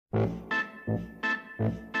Show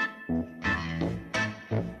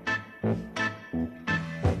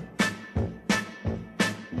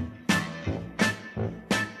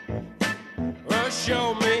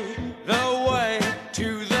me the way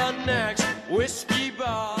to the next whiskey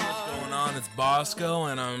bar. What's going on? It's Bosco,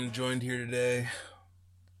 and I'm joined here today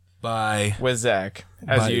by Zach,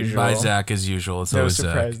 as usual. By Zach, as usual. It's no always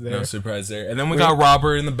surprise Zach. there. No surprise there. And then we got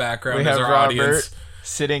Robert in the background We as have our Robert audience.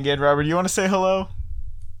 sitting in. Robert, you want to say hello?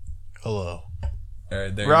 Hello. All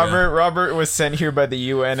right, there you go. Robert was sent here by the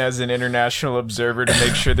UN as an international observer to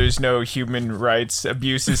make sure there's no human rights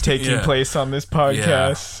abuses taking place on this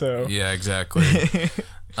podcast. So Yeah, exactly.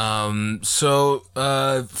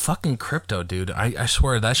 Fucking crypto, dude. I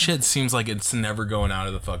swear that shit seems like it's never going out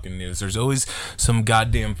of the fucking news. There's always some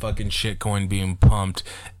goddamn fucking shit coin being pumped.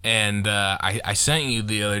 And I sent you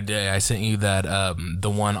the other day. I sent you that the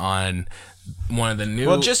one on one of the new.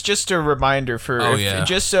 Well, just a reminder for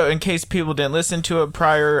just so in case people didn't listen to a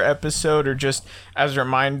prior episode, or just as a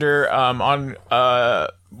reminder, on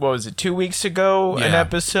what was it, 2 weeks ago, an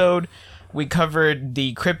episode we covered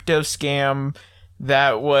the crypto scam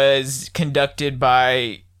that was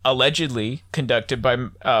allegedly conducted by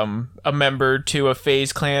a member to a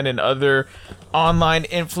FaZe Clan and other online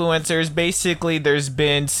influencers. Basically, there's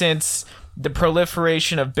been, since the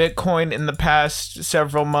proliferation of Bitcoin in the past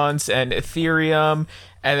several months and Ethereum,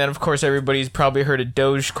 and then of course everybody's probably heard of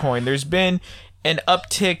Dogecoin, there's been an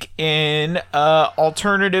uptick in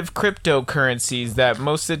alternative cryptocurrencies that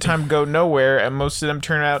most of the time go nowhere, and most of them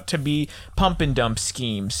turn out to be pump and dump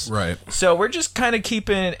schemes. Right. So we're just kind of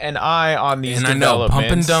keeping an eye on these And developments. I know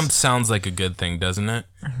pump and dump sounds like a good thing, doesn't it?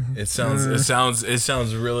 It sounds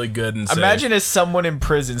really good and safe. Imagine if someone in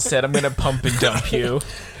prison said, "I'm going to pump and dump you."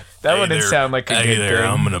 That wouldn't sound like a good thing.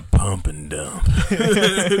 I'm gonna pump and dump.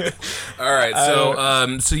 All right,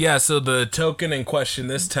 so the token in question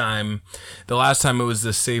this time, the last time it was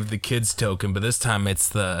the Save the Kids token, but this time it's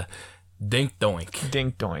the Dink Doink.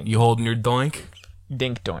 Dink Doink. You holding your doink?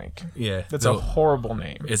 Dink Doink. Yeah, that's a horrible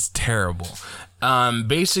name. It's terrible.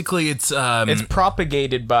 Basically, it's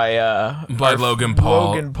propagated by Logan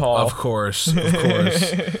Paul. Logan Paul, of course.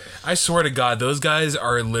 I swear to God, those guys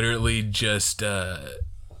are literally just.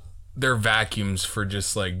 They're vacuums for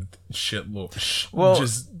just like shit.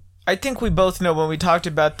 I think we both know when we talked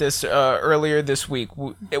about this earlier this week.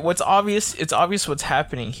 It's obvious what's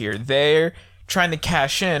happening here. They're trying to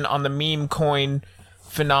cash in on the meme coin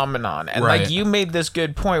phenomenon, and like you made this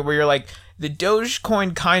good point where you're like, the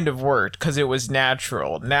Dogecoin kind of worked because it was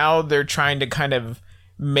natural. Now they're trying to kind of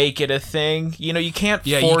make it a thing. You know, you can't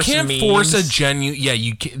force a genuine. Yeah,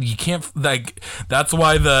 you can't like. That's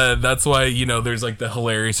why you know there's like the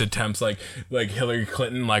hilarious attempts like Hillary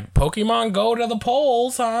Clinton, like, Pokemon Go to the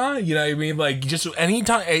polls, huh? You know what I mean? Like, just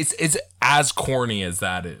anytime it's as corny as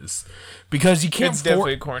that is. Because you can't. It's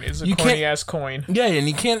definitely corny. It's a corny ass coin. Yeah, and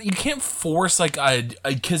you can't force like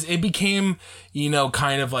because it became, you know,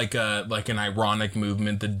 kind of like an ironic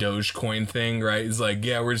movement, the Dogecoin thing, right? It's like,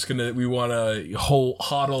 yeah, we want to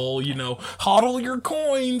hodl your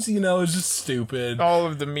coins, you know. It's just stupid. All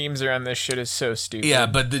of the memes around this shit is so stupid. Yeah,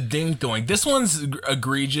 but the Dink Doink, this one's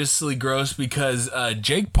egregiously gross because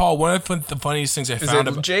Jake Paul. One of the funniest things I found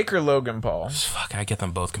about Jake or Logan Paul. Fuck, I get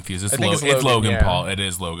them both confused. It's Logan, Logan yeah. Paul. It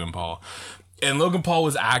is Logan Paul. And Logan Paul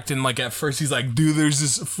was acting like, at first he's like, dude, there's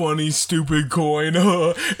this funny, stupid coin,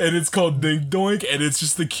 and it's called Dink Doink, and it's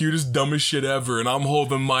just the cutest, dumbest shit ever, and I'm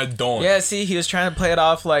holding my doink. Yeah, see, he was trying to play it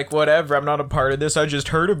off like, whatever, I'm not a part of this, I just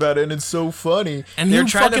heard about it, and it's so funny. And they're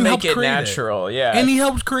trying to make it natural, yeah. And he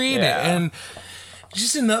helped create it, and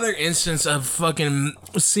just another instance of fucking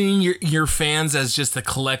seeing your fans as just a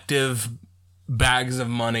collective bags of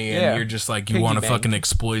money, and you're just like, you want to fucking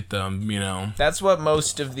exploit them, you know. That's what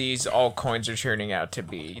most of these altcoins are turning out to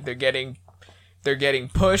be. They're getting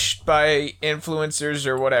pushed by influencers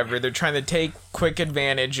or whatever. They're trying to take quick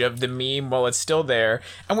advantage of the meme while it's still there.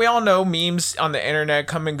 And we all know memes on the internet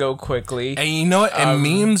come and go quickly. And you know what? And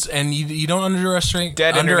memes, and you don't underestimate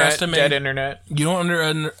dead internet. You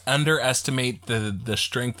don't underestimate the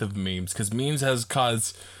strength of memes, because memes has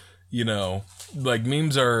caused, you know, like,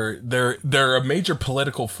 memes they're a major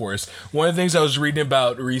political force. One of the things I was reading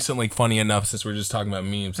about recently, funny enough, since we're just talking about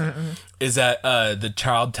memes, is that the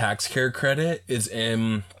child tax care credit is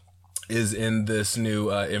in this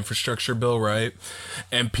new infrastructure bill, right?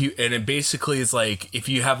 And it basically is like, if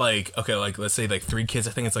you have like, okay, like let's say like 3 kids,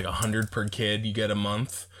 I think it's like $100 per kid you get a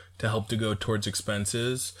month to help to go towards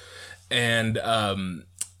expenses. And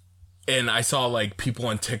I saw like people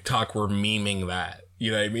on TikTok were memeing that.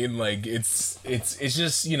 You know what I mean? Like it's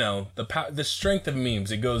just, you know, the strength of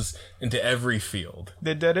memes. It goes into every field.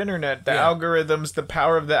 The dead internet, the algorithms, the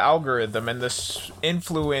power of the algorithm, and the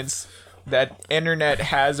influence that internet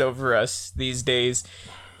has over us these days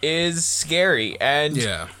is scary. And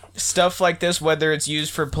stuff like this, whether it's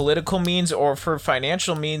used for political means or for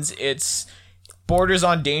financial means, it's borders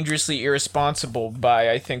on dangerously irresponsible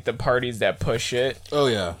by, I think, the parties that push it. Oh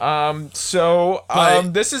yeah.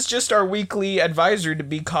 This is just our weekly advisory to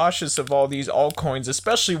be cautious of all these altcoins,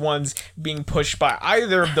 especially ones being pushed by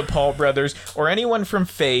either of the Paul brothers or anyone from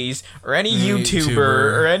FaZe or any YouTuber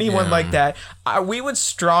or anyone like that. We would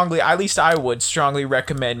strongly, at least I would strongly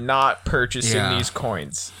recommend not purchasing these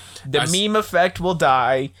coins. The meme effect will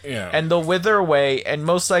die, and they'll wither away, and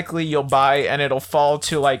most likely you'll buy, and it'll fall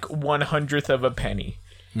to like 1/100th of a penny.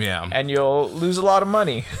 Yeah. And you'll lose a lot of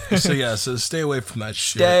money. So stay away from that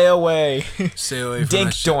shit. Stay away. Stay away from Dink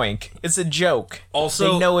that shit. doink. It's a joke.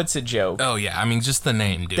 Also, they know it's a joke. Oh yeah, I mean just the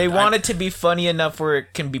name, dude. They want it to be funny enough where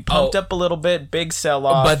it can be pumped up a little bit, big sell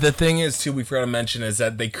off. But the thing is too, we forgot to mention is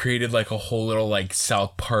that they created like a whole little like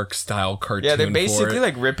South Park style cartoon. Yeah, they're basically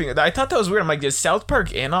like ripping it. I thought that was weird. I'm like, is South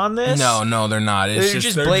Park in on this? No, they're not. They're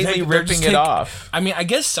just blatantly ripping it off. I mean, I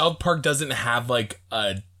guess South Park doesn't have like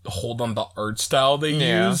a hold on the art style they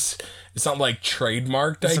use. It's not like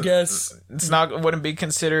trademarked, I guess. It's not, wouldn't be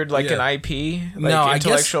considered like an IP, like no,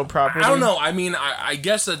 intellectual property. I don't know. I mean, I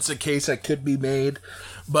guess that's a case that could be made,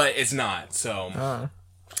 but it's not. So,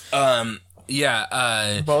 well,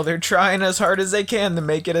 they're trying as hard as they can to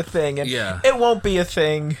make it a thing, and it won't be a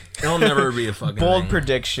thing. It'll never be a fucking bold thing.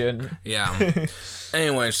 Prediction. Yeah.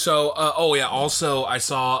 Anyway, so also I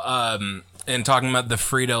saw and talking about the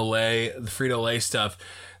Frito-Lay stuff,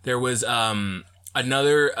 there was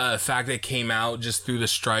another fact that came out just through the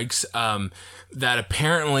strikes, that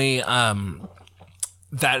apparently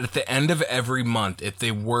that at the end of every month, if they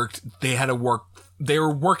worked, they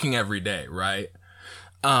were working every day, right?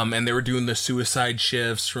 And they were doing the suicide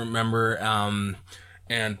shifts, remember?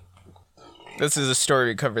 And this is a story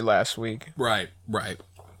we covered last week. Right.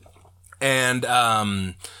 And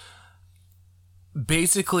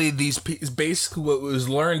basically what was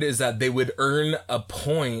learned is that they would earn a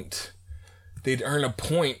point. They'd earn a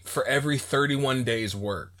point for every 31 days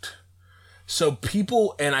worked. So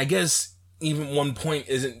people, and I guess even 1 point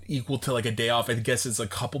isn't equal to like a day off. I guess it's a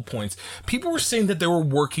couple points. People were saying that they were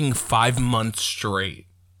working 5 months straight.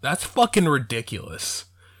 That's fucking ridiculous.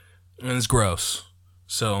 And it's gross.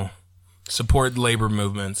 So support labor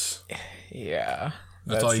movements. Yeah.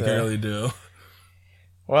 That's all you can really do.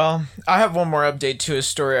 Well, I have one more update to a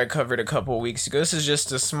story I covered a couple weeks ago. This is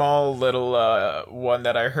just a small little one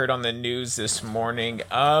that I heard on the news this morning.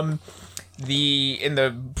 In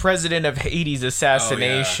the president of Haiti's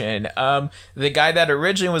assassination, the guy that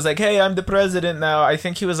originally was like, "Hey, I'm the president now." I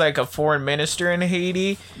think he was like a foreign minister in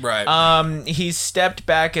Haiti. Right. He stepped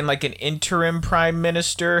back, and like an interim prime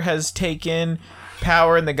minister has taken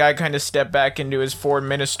power, and the guy kind of stepped back into his foreign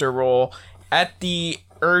minister role at the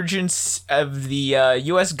urgence of the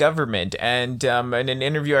U.S. government. And in an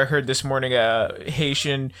interview I heard this morning, a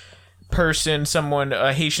Haitian person,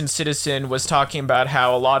 a Haitian citizen, was talking about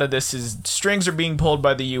how a lot of this is strings are being pulled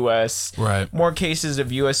by the U.S. Right. More cases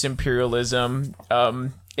of U.S. imperialism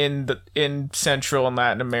in Central and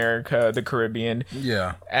Latin America, the Caribbean.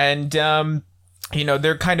 Yeah. And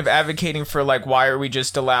they're kind of advocating for like, why are we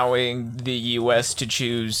just allowing the U.S. to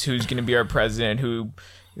choose who's going to be our president,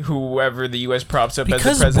 whoever the U.S. props up as the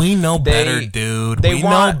president? Because we know better, dude. We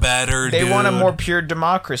know better, dude. They want a more pure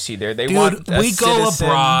democracy there. They want a we go citizen.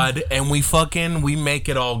 abroad and we make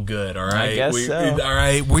it all good, all right? I guess so. All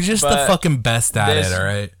right? We're just the fucking best at it, all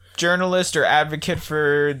right? Journalist or advocate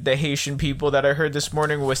for the Haitian people that I heard this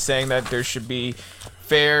morning was saying that there should be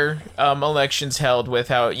fair elections held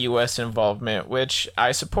without U.S. involvement, which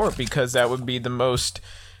I support because that would be the most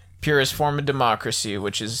purest form of democracy,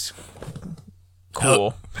 which is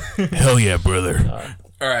cool. Hell yeah, brother.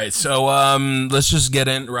 All right, so let's just get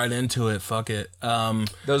right into it. Fuck it.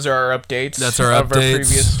 Those are our updates. That's our of updates. Our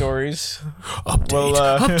previous stories.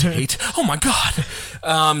 Update. Oh my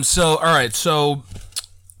god. So all right. So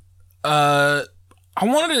I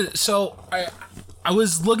wanted to. So I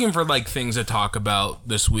was looking for like things to talk about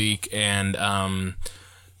this week, and I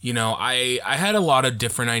had a lot of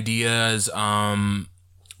different ideas.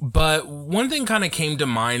 But one thing kind of came to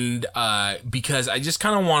mind, because I just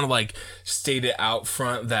kind of want to like state it out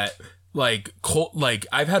front that like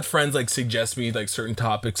I've had friends like suggest me like certain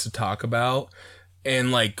topics to talk about,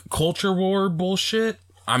 and like culture war bullshit,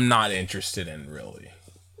 I'm not interested in really,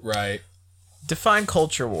 right? Define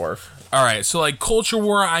culture war. All right, so like culture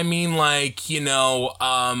war, I mean like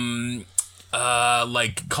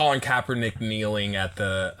like Colin Kaepernick kneeling at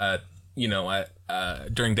during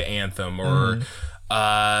the anthem, or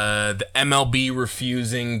the MLB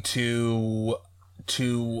refusing to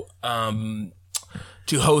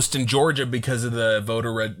host in Georgia because of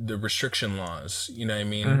the the restriction laws. You know what I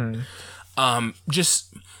mean?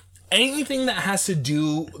 Just anything that has to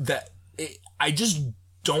do that. I just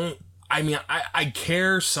don't. I mean, I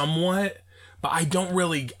care somewhat, but I don't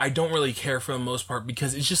really care for the most part,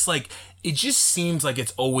 because it's just like, it just seems like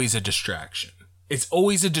it's always a distraction. It's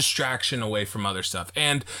always a distraction away from other stuff.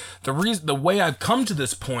 And the way I've come to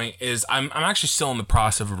this point is I'm actually still in the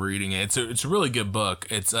process of reading it. It's a really good book.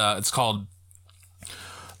 It's called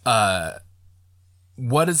What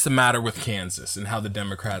is the Matter with Kansas and How the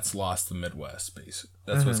Democrats Lost the Midwest, basically.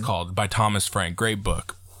 That's what it's called, by Thomas Frank. Great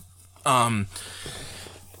book.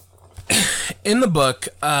 In the book,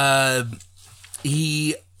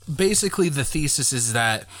 he basically, the thesis is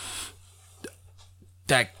that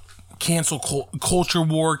cancel culture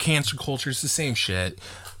is the same shit,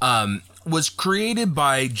 was created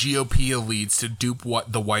by GOP elites to dupe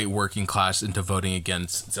the white working class into voting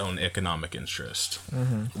against its own economic interest.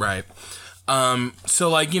 Right. So,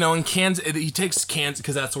 like, in Kansas, he takes Kansas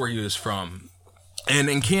because that's where he was from. And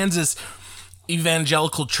in Kansas,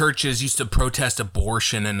 evangelical churches used to protest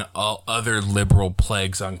abortion and other liberal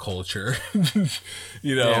plagues on culture,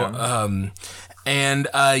 and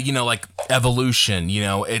like evolution,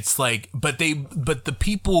 it's like, but the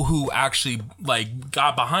people who actually like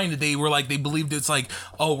got behind it, they believed it's like,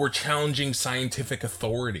 oh, we're challenging scientific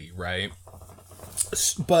authority, right?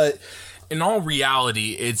 But in all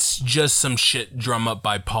reality, it's just some shit drum up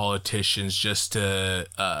by politicians just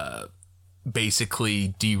to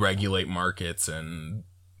basically deregulate markets and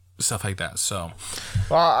stuff like that. So,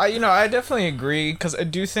 well, I definitely agree, because I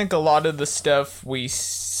do think a lot of the stuff a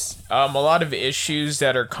lot of issues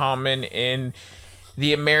that are common in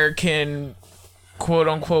the American quote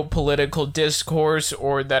unquote political discourse,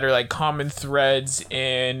 or that are like common threads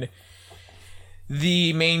in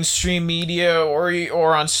the mainstream media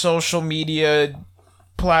or on social media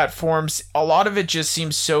platforms, a lot of it just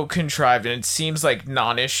seems so contrived, and it seems like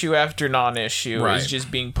non-issue after non-issue is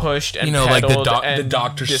just being pushed and peddled and the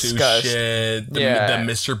Dr. discussed. Seuss shit, the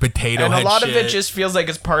Mr. Potato Head and a lot shit. of it just feels like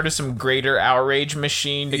it's part of some greater outrage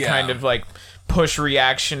machine to kind of like push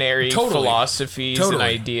reactionary philosophies and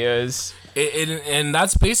ideas. And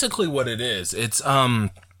that's basically what it is. It's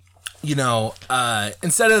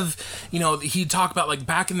instead of he talked about like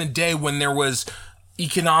back in the day when there was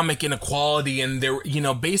economic inequality, and there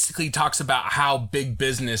basically talks about how big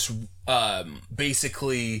business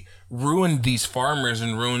basically ruined these farmers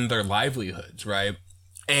and ruined their livelihoods, right?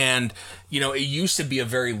 And it used to be a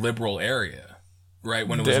very liberal area, right?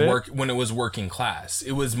 When it was working class,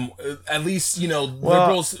 it was at least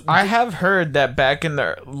liberals. I have heard that back in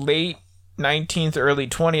the late 19th, early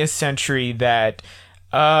 20th century that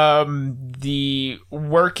the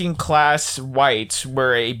working class whites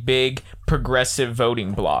were a big progressive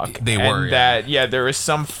voting bloc. They were, there was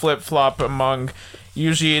some flip-flop among,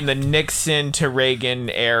 usually in the Nixon to Reagan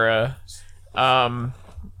era,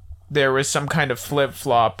 there was some kind of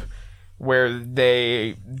flip-flop where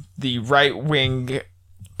the right-wing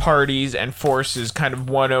parties and forces kind of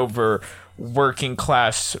won over working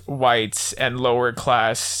class whites and lower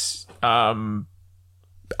class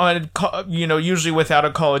usually without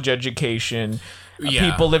a college education,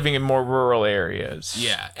 people living in more rural areas.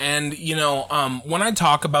 Yeah, and when I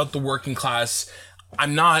talk about the working class,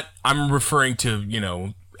 I'm referring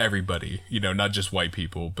to everybody, not just white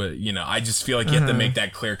people, but I just feel like you have to make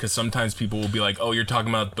that clear, because sometimes people will be like, oh, you're talking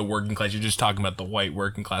about the working class, you're just talking about the white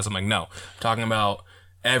working class. I'm like, no, I'm talking about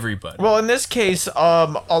everybody. Well, in this case,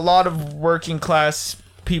 a lot of working class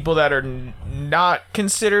people that are not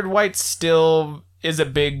considered white still is a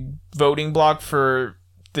big voting bloc for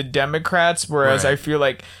the Democrats, whereas I feel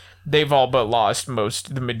like they've all but lost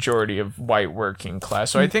the majority of white working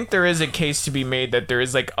class. So I think there is a case to be made that there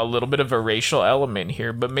is like a little bit of a racial element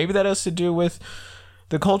here, but maybe that has to do with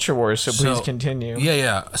the culture wars. So please continue.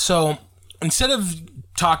 Yeah. So instead of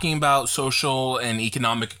talking about social and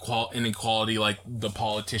economic inequality like the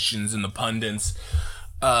politicians and the pundits,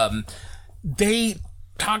 they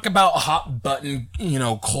talk about hot button,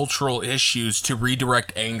 cultural issues to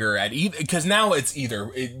redirect anger at either, because now it's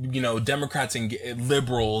either, Democrats and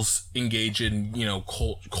liberals engage in,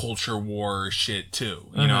 culture war shit too.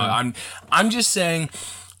 I'm just saying,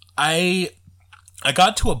 I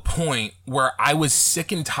got to a point where I was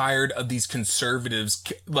sick and tired of these conservatives,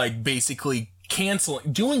 like basically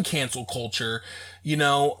doing cancel culture,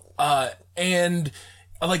 and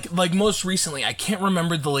like most recently, I can't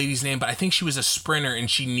remember the lady's name, but I think she was a sprinter and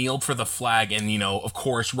she kneeled for the flag. And, of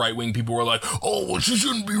course, right-wing people were like, oh, well, she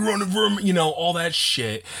shouldn't be running for him, all that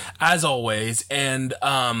shit, as always. And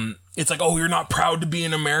it's like, oh, you're not proud to be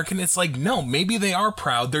an American. It's like, no, maybe they are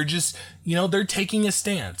proud. They're just, they're taking a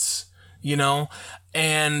stance,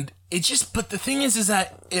 and it just, but the thing is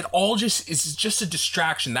that it all is just a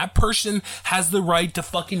distraction. That person has the right to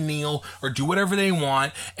fucking kneel or do whatever they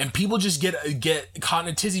want, and people just get caught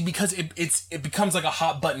in a tizzy because it becomes like a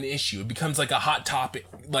hot button issue. It becomes like a hot topic,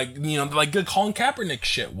 like the Colin Kaepernick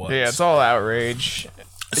shit was. Yeah, it's all outrage.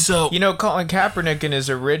 So Colin Kaepernick in his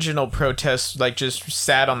original protest just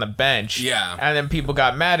sat on the bench. Yeah. And then people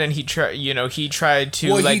got mad and he tried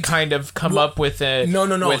to kind of come up with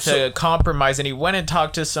a compromise, and he went and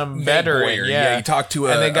talked to some veteran. Boyer. Yeah, he talked to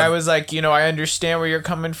and the guy was like, I understand where you're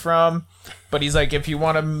coming from, but he's like, if you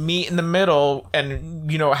want to meet in the middle and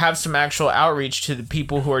have some actual outreach to the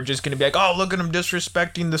people who are just going to be like, oh, look at him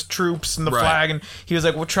disrespecting the troops and the flag, and he was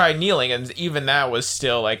like, well, try kneeling, and even that was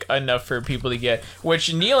still like enough for people to get,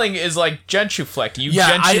 which kneeling is like genuflect.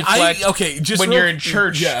 Genuflect when you're in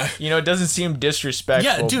church. Yeah. It doesn't seem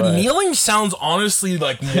disrespectful. Yeah, dude, kneeling sounds honestly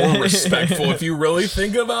like more respectful if you really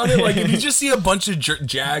think about it. Like if you just see a bunch of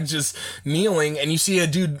jags just kneeling, and you see a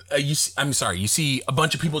dude, you see a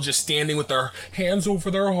bunch of people just standing with their hands over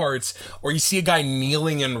their hearts, or you see a guy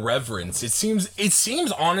kneeling in reverence. It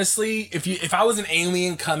seems honestly, if I was an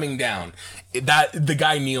alien coming down, that the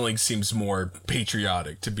guy kneeling seems more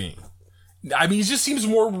patriotic to me. I mean, it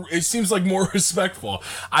seems like more respectful.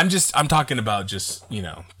 I'm talking about just,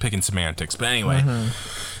 picking semantics. But anyway,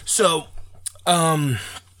 So,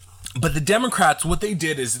 but the Democrats, what they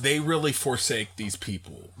did is they really forsake these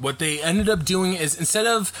people. What they ended up doing is, instead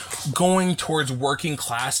of going towards working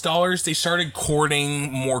class dollars, they started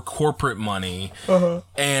courting more corporate money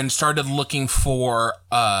and started looking for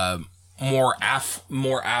more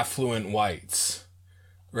affluent whites,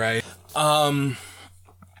 right?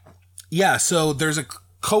 Yeah, so there's a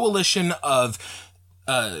coalition of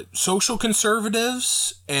social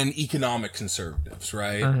conservatives and economic conservatives,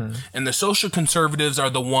 right? And the social conservatives are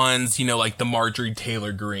the ones, like the Marjorie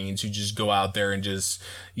Taylor Greens, who just go out there and just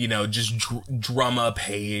drum up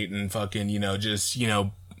hate and fucking,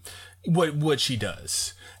 what she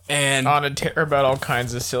does. And on a tear about all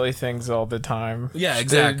kinds of silly things all the time. Yeah,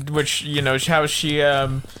 exactly. Which, how she, I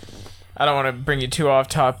don't want to bring you too off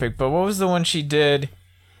topic, but what was the one she did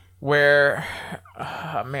where...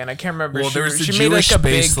 Oh, man, I can't remember. Well, there was the Jewish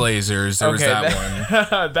space lasers. There was that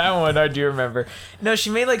one. That one I do remember. No,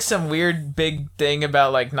 she made some weird big thing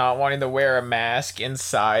about not wanting to wear a mask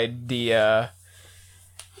inside the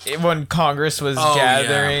when Congress was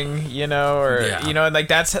gathering, and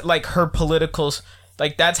that's her political,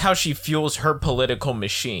 that's how she fuels her political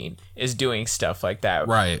machine, is doing stuff like that.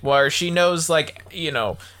 Right. Where she knows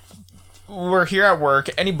we're here at work.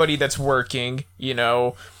 Anybody that's working,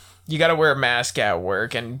 you got to wear a mask at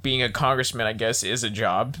work, and being a congressman, I guess, is a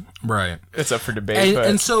job. Right. It's up for debate.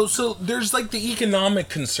 And so there's the economic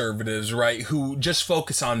conservatives, right, who just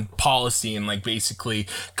focus on policy and basically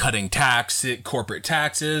cutting corporate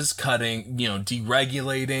taxes, cutting,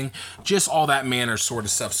 deregulating, just all that manner sort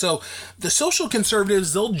of stuff. So the social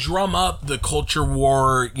conservatives, they'll drum up the culture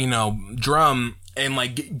war, drum,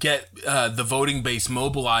 and get the voting base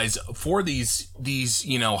mobilized for these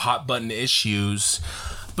hot button issues.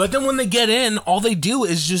 But then when they get in, all they do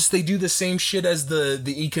is they do the same shit as the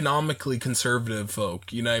economically conservative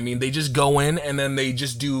folk. You know what I mean? They just go in and then they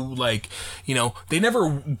just do they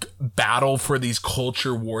never battle for these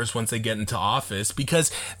culture wars once they get into office, because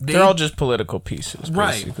they're all just political pieces,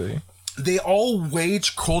 basically. Right. They all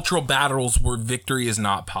wage cultural battles where victory is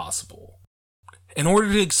not possible. In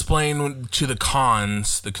order to explain to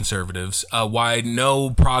the conservatives, why no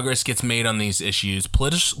progress gets made on these issues,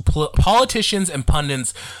 politicians and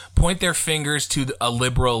pundits point their fingers to a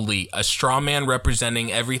liberal elite, a straw man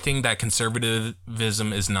representing everything that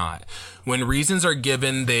conservatism is not. When reasons are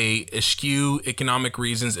given, they eschew economic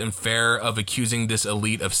reasons in favor of accusing this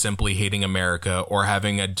elite of simply hating America or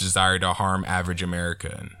having a desire to harm average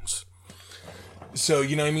Americans. So,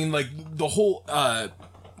 you know what I mean? The whole...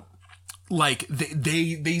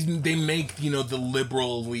 they make the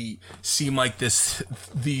liberal elite seem like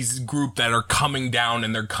these group that are coming down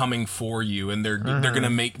and they're coming for you, and they're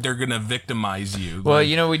gonna victimize you.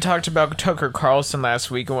 Well, we talked about Tucker Carlson last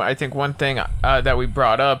week, and I think one thing that we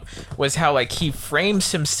brought up was how he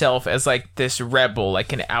frames himself as this rebel,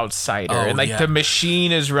 an outsider, and the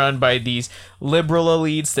machine is run by these liberal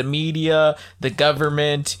elites, the media, the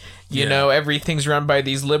government. You know, everything's run by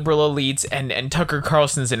these liberal elites, and Tucker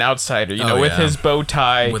Carlson's an outsider, you know, Oh, with yeah. his bow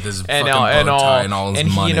tie. With his and fucking bow tie and all his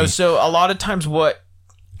he, money. you know, so a lot of times what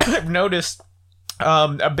I've noticed,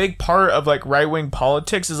 a big part of, like, right-wing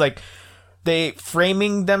politics is, like, they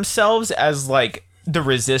framing themselves as, like, the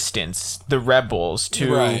resistance, the rebels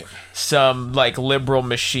to Right. some, like, liberal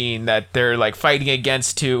machine that they're, like, fighting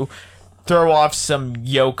against to throw off some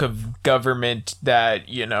yoke of government that,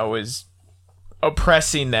 you know, is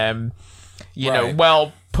oppressing them, you know, Right.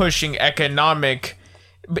 while pushing economic,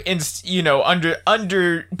 you know,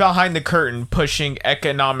 under behind the curtain, pushing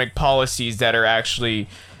economic policies that are actually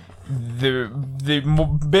the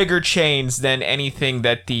bigger chains than anything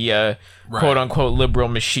that the quote unquote liberal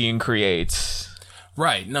machine creates.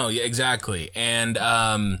 Right. No, yeah, exactly. And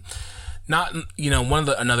not, you know,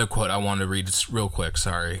 another quote I wanted to read just real quick,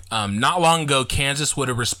 sorry. Not long ago, Kansas would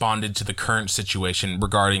have responded to the current situation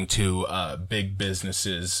regarding to big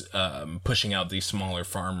businesses pushing out these smaller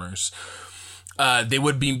farmers. They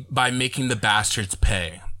would be by making the bastards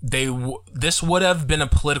pay. This would have been a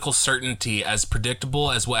political certainty as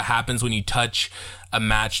predictable as what happens when you touch a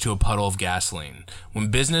match to a puddle of gasoline. When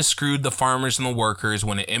business screwed the farmers and the workers,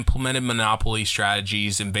 when it implemented monopoly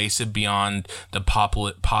strategies invasive beyond the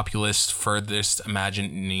populist furthest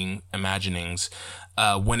imaginings,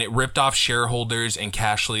 when it ripped off shareholders and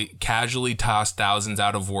casually tossed thousands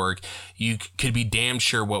out of work, you could be damn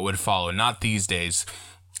sure what would follow. Not these days.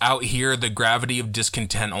 Out here, the gravity of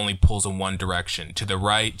discontent only pulls in one direction, to the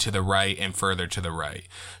right, and further to the right.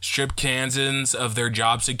 Strip Kansans of their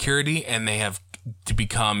job security, and they have to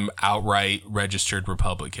become outright registered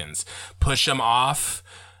Republicans. Push them off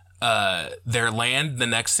their land, the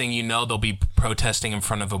next thing you know, they'll be protesting in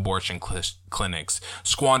front of abortion clinics.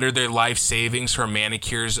 Squander their life savings for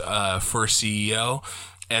manicures for CEO,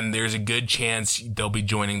 and there's a good chance they'll be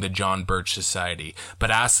joining the John Birch Society.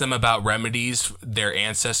 But ask them about remedies their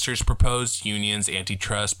ancestors proposed, unions,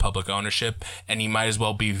 antitrust, public ownership, and you might as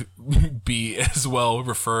well be as well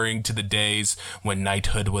referring to the days when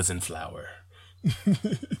knighthood was in flower.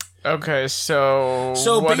 Okay, so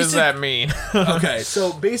what does that mean? Okay,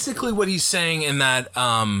 so basically what he's saying in that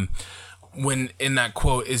in that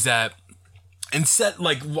quote is that instead,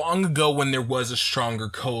 like long ago when there was a stronger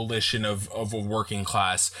coalition of a working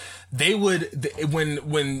class, they would,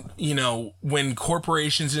 when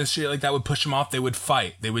corporations and shit like that would push them off, they would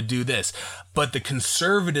fight, they would do this. But the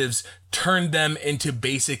conservatives turned them into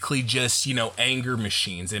basically just, anger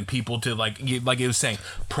machines and people to like it was saying,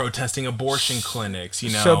 protesting abortion clinics,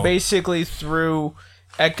 So basically through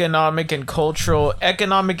economic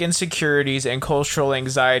insecurities and cultural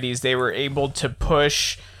anxieties, they were able to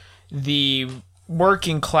push the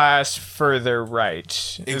working class further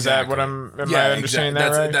right. Is that what am I understanding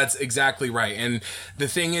that right? That's exactly right. And the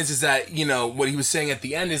thing is that, what he was saying at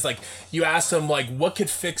the end is like, you ask them like, what could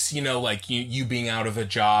fix, like you being out of a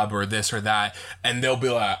job or this or that. And they'll be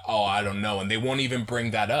like, oh, I don't know. And they won't even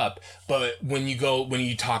bring that up. But when you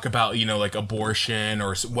talk about, like abortion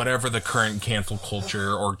or whatever the current cancel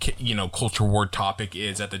culture or, culture war topic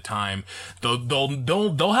is at the time,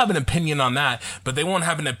 they'll have an opinion on that, but they won't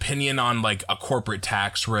have an opinion on like a corporate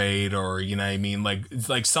tax rate or, you know what I mean? Like, it's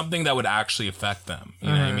like something that would actually affect them, you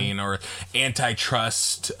know what I mean? Or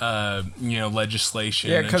antitrust,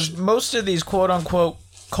 legislation. Yeah, because most of these quote unquote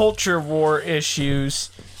culture war issues,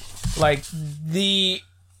 like the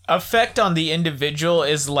effect on the individual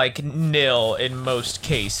is like nil in most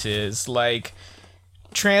cases. Like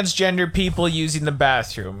transgender people using the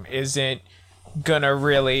bathroom isn't gonna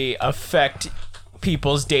really affect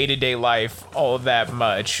people's day-to-day life all that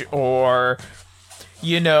much. Or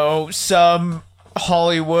some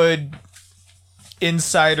Hollywood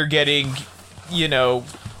insider getting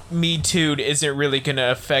Me Too'd isn't really gonna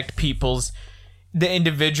affect the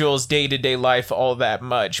individual's day-to-day life all that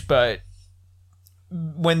much. But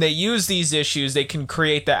when they use these issues, they can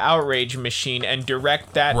create the outrage machine and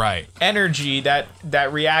direct that energy, that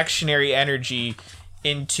reactionary energy,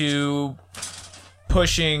 into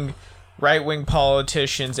pushing right-wing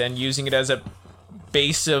politicians and using it as a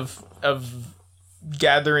base of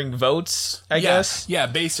gathering votes, I guess. Yeah,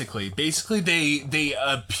 basically they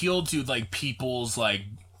appeal to like people's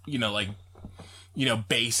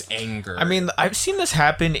base anger. I mean, I've seen this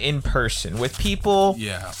happen in person with people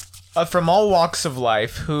from all walks of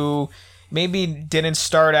life who maybe didn't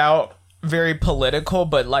start out very political,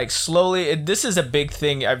 but like slowly, this is a big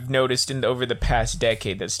thing I've noticed over the past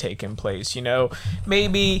decade that's taken place.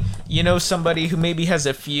 Maybe somebody who maybe has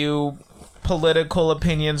a few political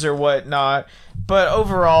opinions or whatnot, but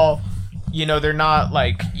overall, they're not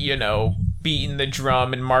like beating the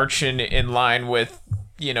drum and marching in line with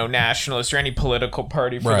nationalist or any political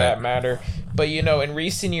party for Right. that matter. But, in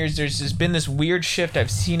recent years, there's just been this weird shift.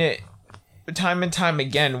 I've seen it time and time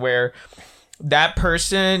again where that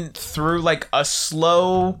person, through like a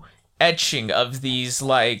slow etching of these,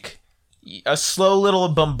 like a slow little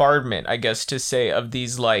bombardment, I guess to say, of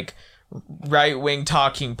these like right-wing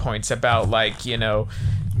talking points about like,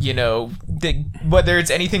 whether it's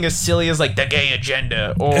anything as silly as like the gay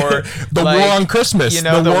agenda or The like, war on Christmas. the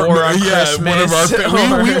war on Christmas. One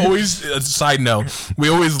of our we or- always side note, we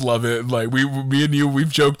always love it. Like me and you, we've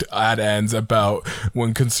joked at ends about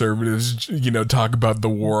when conservatives, talk about the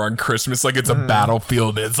war on Christmas like it's a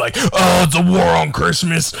battlefield. It's like, oh, it's a war on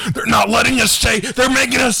Christmas. They're not letting us say. They're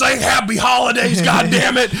making us say Happy Holidays. God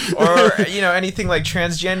damn it. or anything like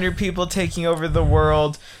transgender people taking over the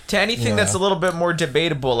world, to anything that's a little bit more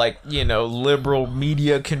debatable, like liberal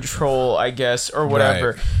media control, I guess, or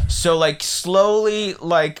whatever. Right. So like slowly,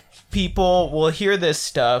 like people will hear this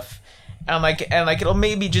stuff and like it'll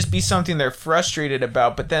maybe just be something they're frustrated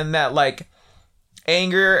about, but then that like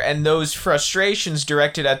anger and those frustrations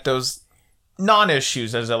directed at those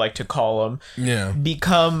non-issues, as I like to call them, Yeah.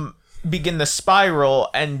 begin the spiral,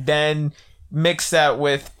 and then mix that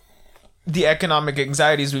with the economic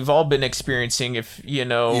anxieties we've all been experiencing,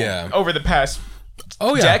 over the past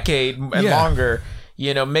decade and longer,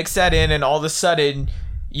 mix that in, and all of a sudden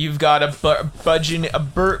you've got a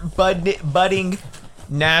budding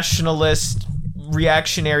nationalist,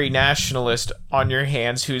 reactionary nationalist on your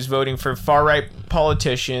hands who's voting for far-right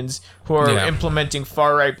politicians who are implementing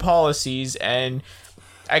far-right policies and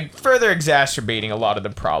further exacerbating a lot of the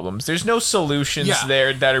problems. There's no solutions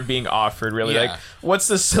there that are being offered, really. Yeah. Like, what's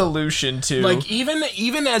the solution to... Like,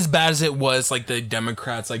 even as bad as it was, like, the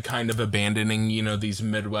Democrats, like, kind of abandoning, these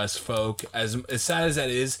Midwest folk, as sad as that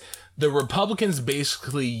is, the Republicans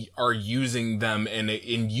basically are using them and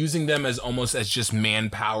using them as almost as just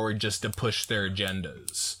manpower just to push their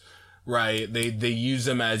agendas, right? They use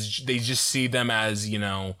them as... They just see them as,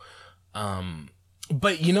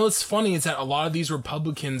 But it's funny is that a lot of these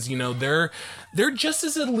Republicans, they're just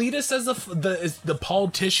as elitist as the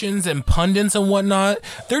politicians and pundits and whatnot.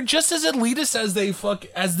 They're just as elitist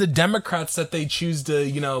as the Democrats that they choose to Oh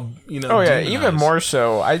yeah, demonize. even more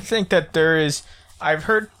so. I think that there is... I've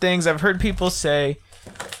heard people say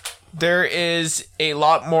there is a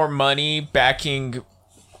lot more money backing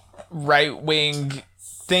right-wing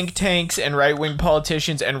think tanks and right-wing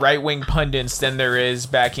politicians and right-wing pundits than there is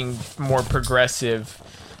backing more progressive.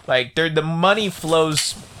 Like, the money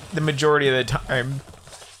flows the majority of the time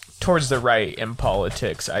towards the right in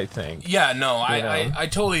politics, I think. Yeah, no, I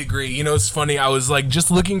totally agree. It's funny. I was like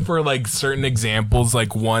just looking for like certain examples,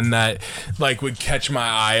 like one that like would catch my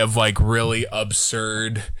eye of like really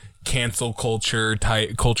absurd cancel culture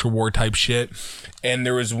war type shit. And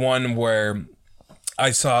there was one where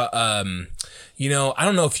I saw I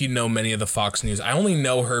don't know if you know many of the Fox News. I only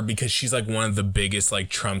know her because she's like one of the biggest like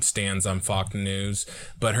Trump stans on Fox News,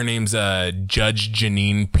 but her name's Judge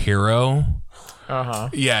Jeanine Pirro. Uh-huh.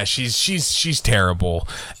 Yeah, she's terrible.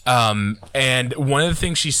 And one of the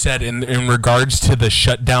things she said in regards to the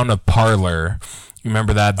shutdown of Parler, you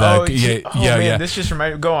remember that? This just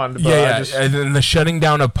reminded me. Go on. And then the shutting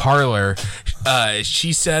down of Parler,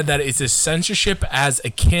 she said that it's a censorship as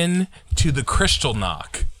akin to the Crystal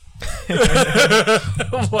Knock.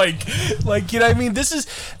 like this is,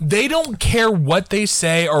 they don't care what they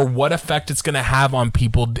say or what effect it's gonna have on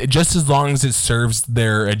people, just as long as it serves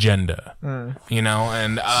their agenda.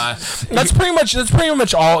 And that's pretty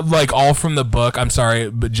much all from the book. I'm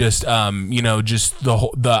sorry, but just just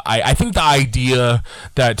I think the idea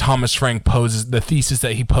that Thomas Frank poses, the thesis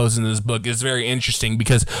that he poses in this book, is very interesting,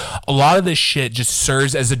 because a lot of this shit just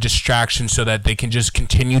serves as a distraction so that they can just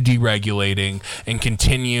continue deregulating and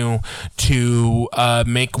continue to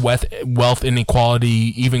make wealth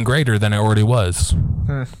inequality even greater than it already was.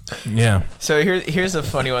 Yeah. So here's a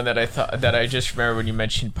funny one that I just remember when you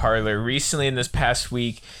mentioned Parler. Recently, in this past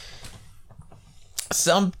week,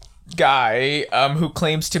 some guy who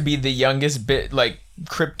claims to be the youngest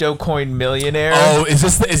crypto coin millionaire. Oh, is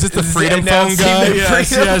this the Freedom Phone guy?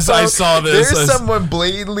 Yes, I saw this. There's someone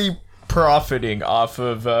blatantly profiting off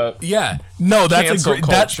of no, that's cancel a great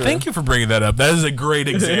culture. thank you for bringing that up. That is a great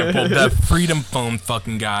example. That Freedom Phone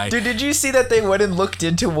fucking guy. Dude, did you see that they went and looked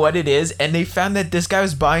into what it is, and they found that this guy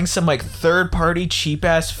was buying some like third-party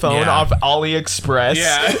cheap-ass phone off AliExpress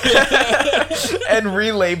and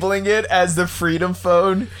relabeling it as the Freedom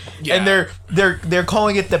Phone. Yeah. And they're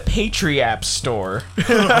calling it the Patriot App Store,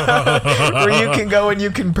 where you can go and you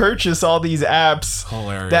can purchase all these apps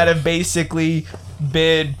that have basically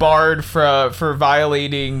been barred for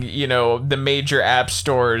violating, the major app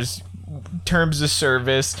stores terms of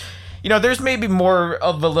service. You know, there's maybe more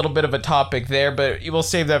of a little bit of a topic there, but we'll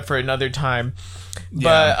save that for another time.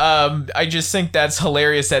 But I just think that's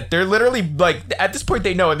hilarious that they're literally, like, at this point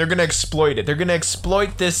they know, and they're going to exploit it. They're going to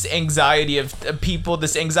exploit this anxiety of people,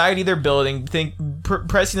 this anxiety they're building,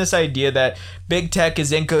 pressing this idea that big tech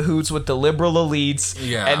is in cahoots with the liberal elites,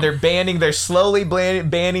 and they're slowly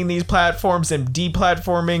banning these platforms and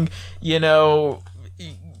deplatforming, you know,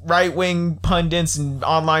 right-wing pundits and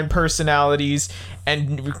online personalities,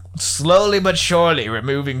 and slowly but surely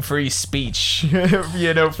removing free speech,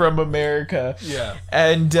 you know, from America. Yeah.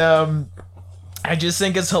 And I just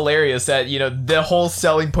think it's hilarious that, you know, the whole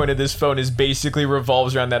selling point of this phone is basically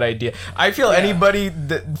revolves around that idea. I feel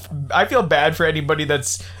I feel bad for anybody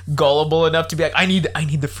that's gullible enough to be like, I need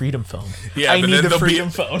the Freedom Phone. Yeah, I need the Freedom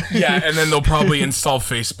Phone. Yeah, and then they'll probably install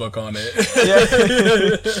Facebook on it.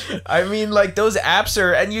 Yeah. I mean, like, those apps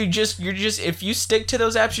are, and you're just if you stick to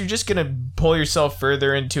those apps, you're just gonna pull yourself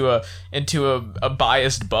further into a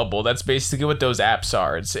biased bubble. That's basically what those apps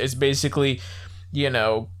are. It's basically, you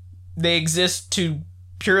know, they exist to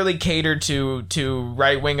purely cater to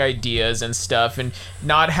right-wing ideas and stuff, and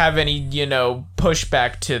not have any, you know,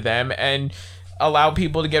 pushback to them, and allow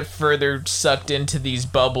people to get further sucked into these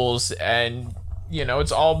bubbles. And, you know,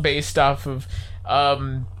 it's all based off of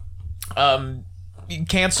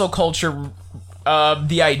cancel culture,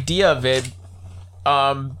 the idea of it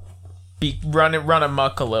run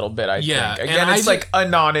amok a little bit, I think. Again, it's like a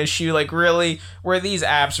non-issue. Like, really, were these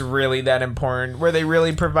apps really that important? Were they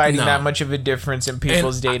really providing that much of a difference in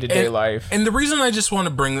people's day-to-day life? And the reason I just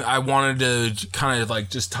want to I wanted to kind of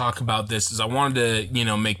like just talk about this is I wanted to, you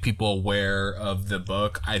know, make people aware of the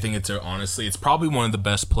book. I think honestly, it's probably one of the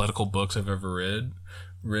best political books I've ever read.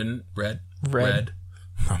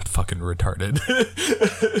 I'm fucking retarded.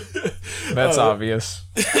 That's obvious.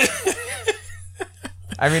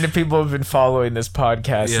 I mean, if people have been following this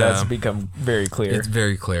podcast, that's become very clear. It's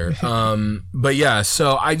very clear. But yeah,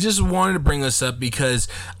 so I just wanted to bring this up because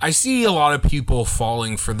I see a lot of people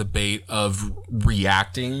falling for the bait of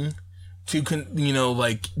reacting to, you know,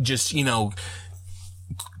 like, just, you know,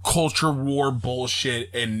 culture war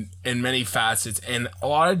bullshit in many facets. And a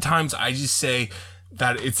lot of times I just say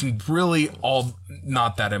that it's really all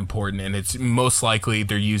not that important, and it's most likely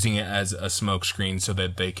they're using it as a smokescreen so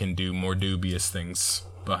that they can do more dubious things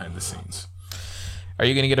behind the scenes. Are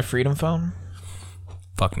you gonna get a Freedom Phone?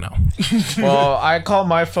 Fuck no. Well, I call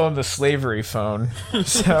my phone the slavery phone,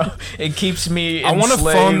 so it keeps me enslaved. I want a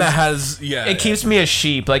phone that has it keeps me a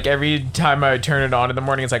sheep. Like, every time I turn it on in the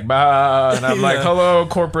morning, it's like, bah, and I'm like, hello,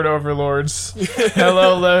 corporate overlords.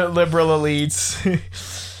 Hello, liberal elites.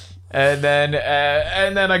 And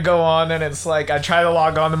then I go on, and it's like I try to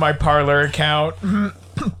log on to my Parler account.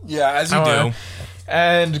 Yeah, as you do.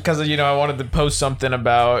 And because, you know, I wanted to post something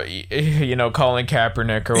about, you know, Colin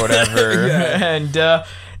Kaepernick or whatever. And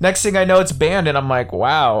next thing I know, it's banned, and I'm like,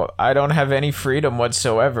 wow, I don't have any freedom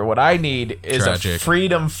whatsoever. What I need is a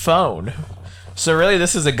Freedom Phone. So really,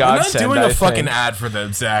 this is a godsend. We're not doing a fucking ad for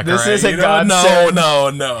them, Zach. This is a godsend.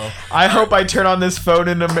 No. I hope I turn on this phone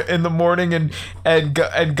in the morning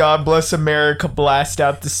and God bless America blast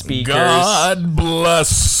out the speakers. God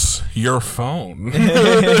bless your phone.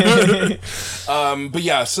 But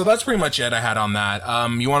yeah, so that's pretty much it I had on that.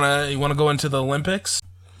 You wanna go into the Olympics?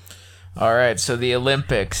 All right, so the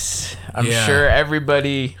Olympics. I'm sure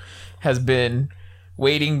everybody has been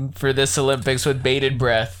waiting for this Olympics with bated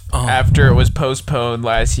breath after it was postponed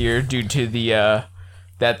last year due to the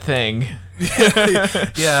that thing.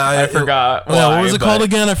 I forgot. What was it called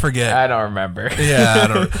again? I forget. I don't remember. Yeah, I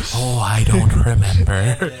don't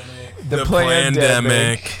remember. The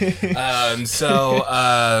pandemic.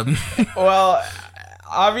 Well,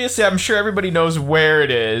 obviously, I'm sure everybody knows where it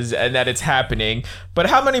is and that it's happening. But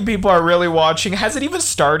how many people are really watching? Has it even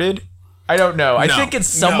started? I don't know. I think it's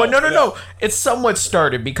somewhat... No. It's somewhat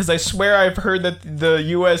started, because I swear I've heard that the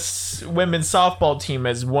U.S. women's softball team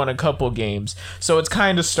has won a couple games. So it's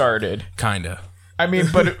kind of started. Kinda. I mean,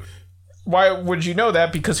 but... Why would you know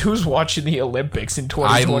that? Because who's watching the Olympics in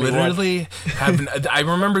 2021? I literally haven't. I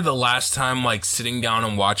remember the last time, like, sitting down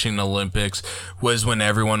and watching the Olympics was when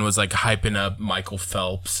everyone was, like, hyping up Michael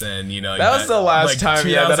Phelps, and, you know, that was the last time,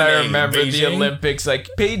 that I remember Beijing. The Olympics. Like,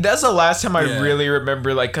 that's the last time I really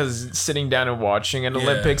remember, like, because sitting down and watching an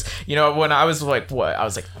Olympics. You know, when I was like, I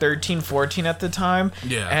was like 13, 14 at the time.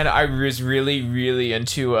 Yeah, and I was really, really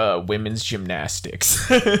into women's gymnastics.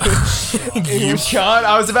 Sean,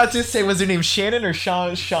 I was about to say, was her name Shannon or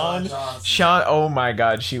Sean? Sean. Oh my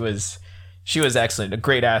God, she was excellent, a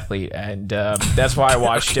great athlete, and that's why I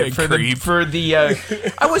watched it for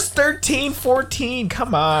the. I was 13, 14.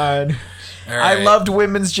 Come on. All I right. loved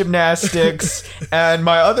women's gymnastics, and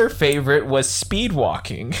my other favorite was speed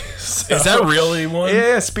walking. So- Is that really one?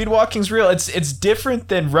 Yeah, speed walking's real. It's different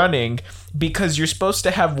than running because you're supposed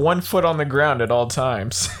to have one foot on the ground at all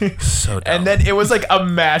times. So dumb. And then it was like a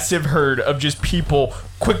massive herd of just people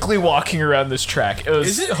quickly walking around this track. It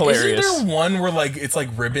was hilarious. Isn't there one where like it's like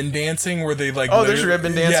ribbon dancing where they like? Oh, there's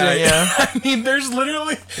ribbon dancing, yeah. I mean, there's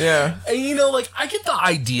literally. Yeah. And you know, like I get the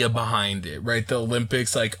idea behind it, right? The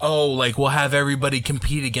Olympics, like, oh, like we'll have everybody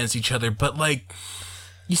compete against each other, but like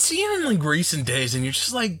you see it in like recent days, and you're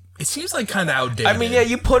just like, it seems like kind of outdated. I mean, yeah,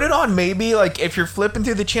 you put it on maybe like if you're flipping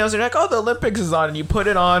through the channels, you're like, oh, the Olympics is on, and you put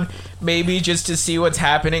it on maybe just to see what's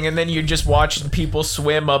happening, and then you're just watching people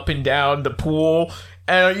swim up and down the pool.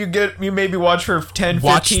 And you maybe watch for 10,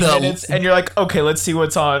 15 minutes, and you're like, okay, let's see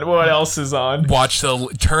what's on. What else is on?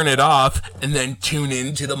 Turn it off, and then tune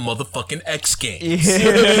in to the motherfucking X Games.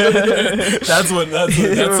 That's what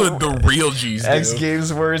the real G's do. X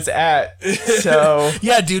Games where it's at. So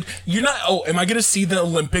Yeah, dude, you're not. Oh, am I gonna see the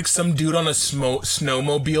Olympics? Some dude on a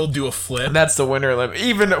snowmobile do a flip. that's the Winter Olympics.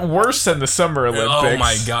 Even worse than the Summer Olympics. Oh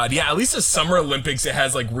my god! Yeah, at least the Summer Olympics it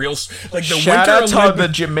has like real like the Shout Winter out to Olympics. the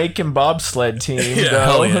Jamaican bobsled team. Yeah, though.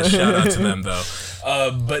 hell yeah! Shout out to them though.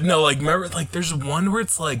 But no, like remember, like there's one where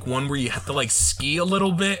it's like one where you have to like ski a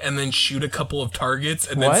little bit and then shoot a couple of targets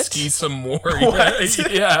and then What? ski some more.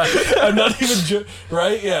 What? Yeah, I'm not even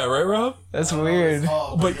right. Yeah, right, Rob. That's weird.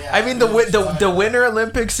 But I mean, the Winter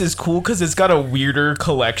Olympics is cool because it's got a weirder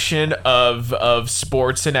collection of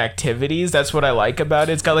sports and activities. That's what I like about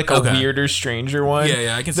it. It's got like a Okay. weirder, stranger one.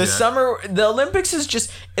 Yeah, I can see that. The Olympics is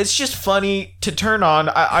it's just funny to turn on.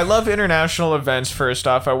 I love international events. First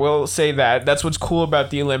off, I will say that's what's cool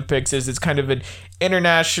about the Olympics is it's kind of an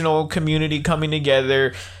international community coming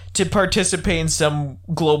together to participate in some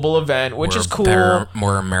global event, which is cool.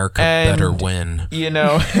 More America And- better win. You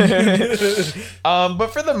know, but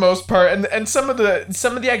for the most part, and some of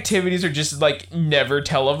the activities are just like never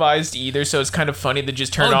televised either, so it's kind of funny to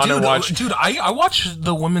just turn on and watch. Dude, I watch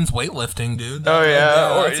the women's weightlifting, dude. Oh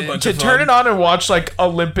yeah, that's a or bunch to of turn fun. it on and watch like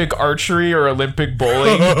Olympic archery or Olympic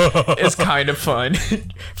bowling is kind of fun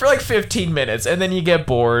for like 15 minutes, and then you get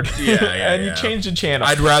bored. And you change the channel.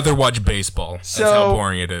 I'd rather watch baseball. That's So- how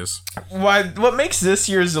boring it is. What makes this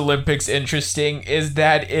year's Olympics interesting is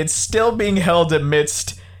that it's still being held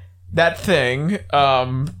amidst that thing,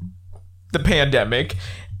 the pandemic.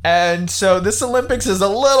 And so this Olympics is a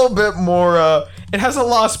little bit more, it has a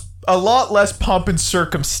lot less pomp and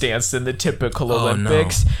circumstance than the typical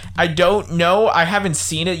Olympics. No. I don't know. I haven't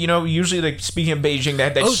seen it. You know, usually, like, speaking of Beijing, they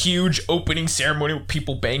had that huge opening ceremony with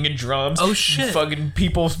people banging drums. Oh, shit. Fucking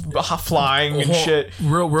people flying and Well, shit.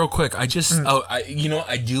 Real quick, I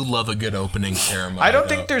do love a good opening ceremony. I don't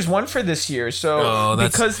think there's one for this year. So Oh,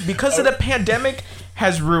 that's- because of the pandemic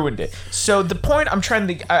has ruined it. So the point I'm trying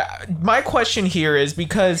to my question here is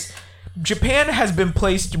because Japan has been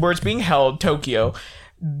placed where it's being held, Tokyo.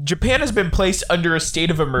 Japan has been placed under a state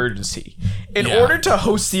of emergency. In Yeah. order to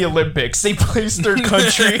host the Olympics, they placed their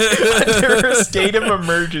country under a state of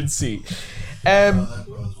emergency. And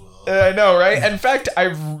I know, right? In fact,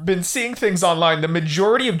 I've been seeing things online. The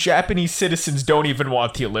majority of Japanese citizens don't even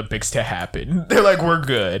want the Olympics to happen. They're like, we're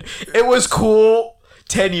good. It was cool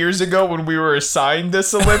 10 years ago when we were assigned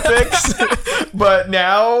this Olympics, but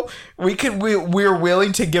now we're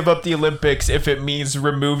willing to give up the Olympics if it means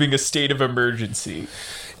removing a state of emergency.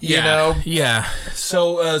 Yeah, You know? Yeah.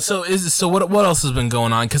 So what else has been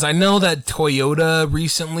going on? Because I know that Toyota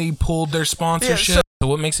recently pulled their sponsorship. Yeah, so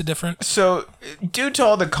what makes it different? So, due to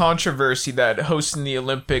all the controversy that hosting the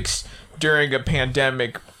Olympics during a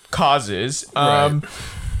pandemic causes,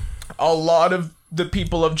 a lot of the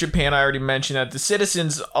people of Japan, I already mentioned that the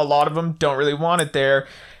citizens, a lot of them don't really want it there.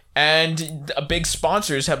 And big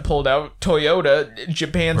sponsors have pulled out. Toyota,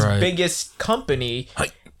 Japan's Right. biggest company, Hi.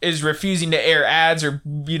 is refusing to air ads or,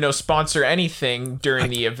 sponsor anything during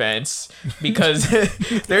the events because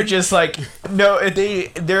they're just like, no,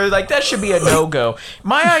 they're like, that should be a no-go.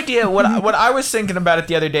 My idea, what I was thinking about it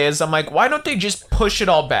the other day is I'm like, why don't they just push it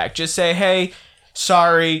all back? Just say, hey,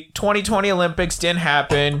 sorry, 2020 Olympics didn't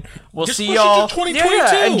happen. We'll Just see push it to y'all.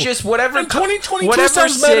 2022. And just whatever, And 2022 whatever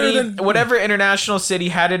sounds better city, than- whatever international city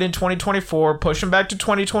had it in 2024, push them back to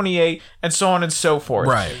 2028, and so on and so forth.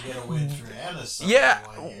 Right. Yeah,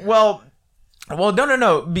 well,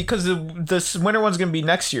 no, because this winter one's going to be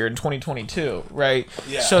next year in 2022, right?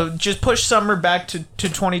 Yeah. So just push summer back to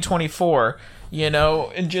 2024,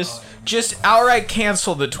 and just outright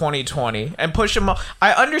cancel the 2020 and push them.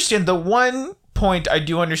 I understand the one point I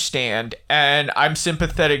do understand, and I'm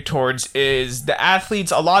sympathetic towards, is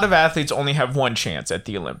a lot of athletes only have one chance at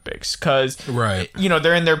the Olympics, because Right.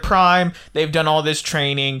 they're in their prime, they've done all this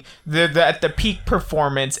training, they're at the peak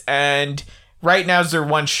performance, and right now is their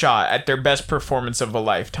one shot at their best performance of a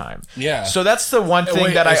lifetime. Yeah. So that's the one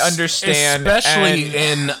thing that I understand, especially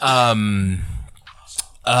in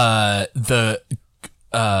the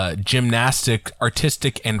gymnastic,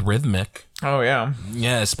 artistic, and rhythmic. Oh yeah.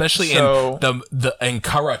 Yeah, especially So- in in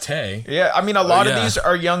karate. Yeah, I mean, a lot of yeah. these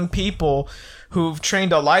are young people who've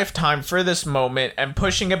trained a lifetime for this moment, and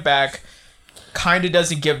pushing it back kind of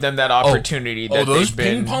doesn't give them that opportunity that those they've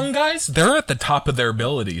been. ping pong guys, they're at the top of their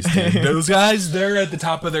abilities, dude. Those guys, they're at the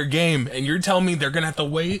top of their game, and you're telling me they're gonna have to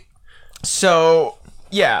wait? So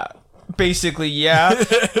yeah, basically yeah,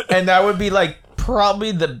 and that would be like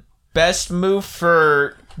probably the best move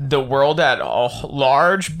for the world at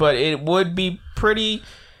large, but it would be pretty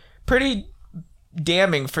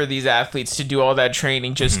damning for these athletes to do all that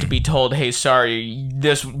training just to be told, hey, sorry,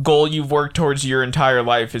 this goal you've worked towards your entire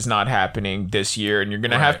life is not happening this year, and you're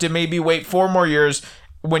gonna have to maybe wait 4 more years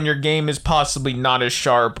when your game is possibly not as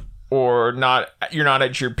sharp, or you're not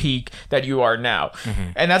at your peak that you are now.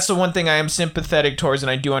 And that's the one thing I am sympathetic towards, and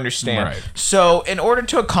I do understand. Right. So in order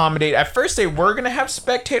to accommodate, at first they were going to have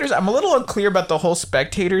spectators. I'm a little unclear about the whole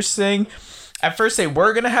spectators thing. At first they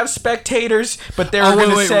were going to have spectators, but they were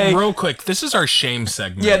going to say... real quick, this is our shame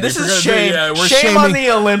segment. Yeah, this We is forgot to- shame. yeah, we're Shame on shaming-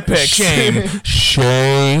 the Olympics.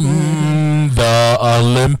 Shame the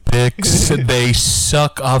Olympics. They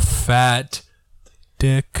suck a fat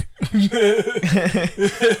dick.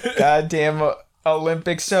 Goddamn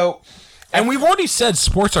Olympics. So... And we've already said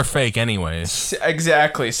sports are fake anyways.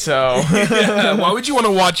 Exactly, so... Yeah, why would you want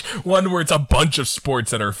to watch one where it's a bunch of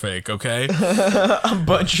sports that are fake, okay? a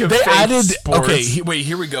bunch of They fake added... sports. Okay, wait,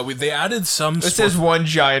 here we go. They added some... This is one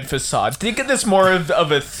giant facade. Think of this more of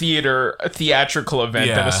a theatrical event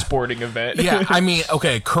than Yeah. a sporting event. Yeah, I mean,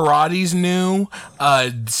 okay, karate's new.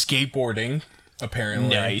 Skateboarding,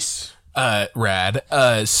 apparently. Nice. Rad.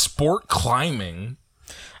 Sport climbing.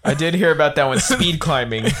 I did hear about that one. Speed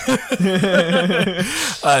climbing.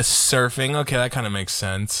 Surfing. Okay, that kind of makes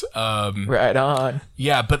sense. Right on.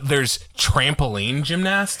 Yeah, but there's trampoline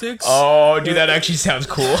gymnastics. Oh, dude, that actually sounds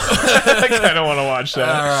cool. I kind of want to watch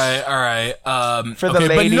that. All right. For the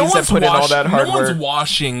ladies that put in all that hard no one's work.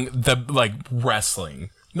 watching the wrestling.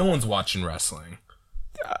 No one's watching wrestling.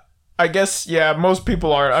 I guess, yeah, most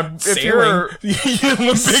people aren't. If Sailing. you're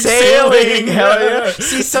Olympic sailing, hell yeah.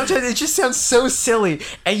 See, sometimes it just sounds so silly,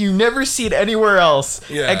 and you never see it anywhere else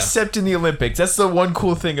Yeah. except in the Olympics. That's the one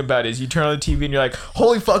cool thing about it, is you turn on the TV and you're like,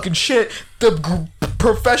 holy fucking shit, the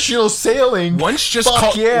professional sailing. One's just Fuck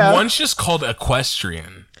called. yeah. One's just called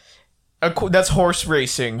equestrian. That's horse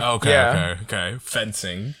racing. Okay. Yeah. Okay.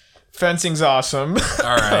 Fencing. Fencing's awesome.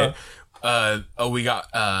 All right. We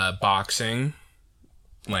got boxing.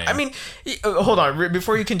 Lame. I mean, hold on.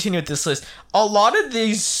 Before you continue with this list, a lot of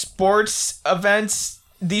these sports events,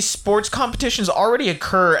 these sports competitions already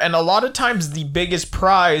occur, and a lot of times the biggest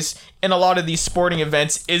prize in a lot of these sporting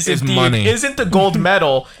events isn't money. the gold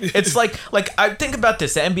medal. It's like I think about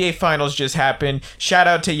this. The NBA Finals just happened. Shout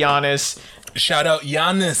out to Giannis Shout out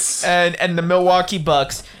Giannis. and the Milwaukee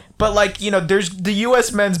Bucks. But there's the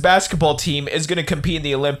U.S. men's basketball team is going to compete in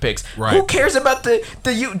the Olympics. Right. Who cares about the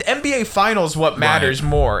NBA Finals? What matters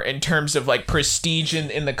more in terms of prestige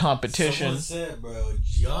in the competition? Someone said, bro,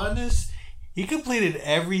 Giannis, he completed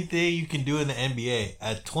everything you can do in the NBA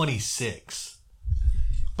at 26.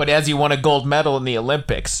 But as he won a gold medal in the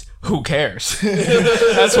Olympics, who cares?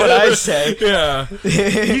 That's what I say. Yeah.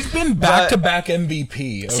 He's been back-to-back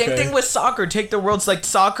MVP. Okay? Same thing with soccer. Take the world's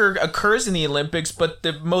soccer occurs in the Olympics, but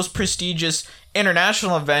the most prestigious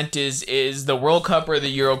international event is the World Cup or the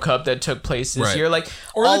Euro Cup that took place this Right. year.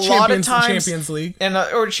 Or a the lot of times, Champions League. and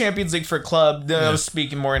or Champions League for club. I was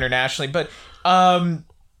speaking more internationally, but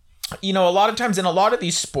a lot of times in a lot of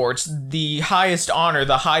these sports, the highest honor,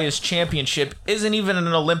 the highest championship isn't even an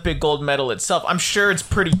Olympic gold medal itself. I'm sure it's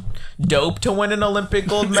pretty dope to win an Olympic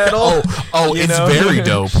gold medal. It's very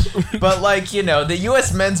dope. But the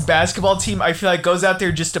U.S. men's basketball team, I feel like goes out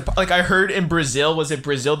there just to I heard in Brazil, was it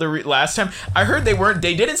Brazil last time? I heard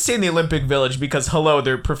they didn't stay in the Olympic Village because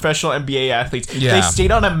they're professional NBA athletes. Yeah. They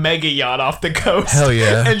stayed on a mega yacht off the coast. Hell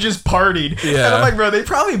yeah. And just partied. Yeah. And I'm like, bro, they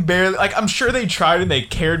probably barely I'm sure they tried and they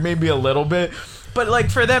cared maybe a little bit.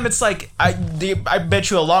 But for them, it's I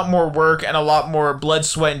bet you a lot more work and a lot more blood,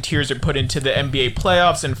 sweat, and tears are put into the NBA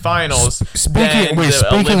playoffs and finals. Speaking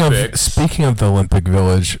of the Olympic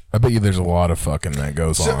Village, I bet you there's a lot of fucking that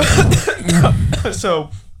goes on. So,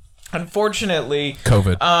 unfortunately,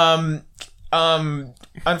 COVID.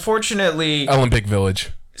 unfortunately, Olympic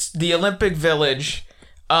Village. the Olympic Village.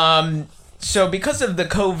 So because of the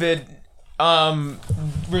COVID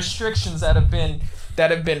restrictions that have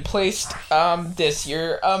been placed this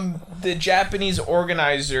year, the Japanese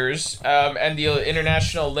organizers and the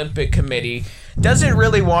International Olympic Committee doesn't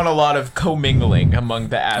really want a lot of commingling among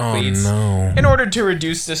the athletes in order to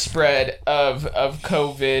reduce the spread of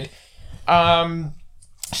COVID.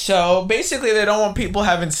 So basically, they don't want people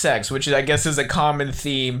having sex, which I guess is a common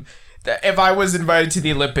theme. If I was invited to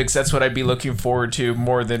the Olympics, that's what I'd be looking forward to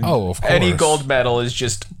more than any gold medal. Is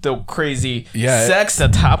just the crazy sex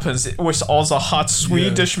that happens with all the hot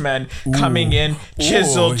Swedish men coming in,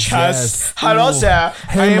 chiseled chest. Hello there.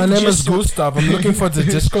 Hey, my name is Gustav. I'm looking for the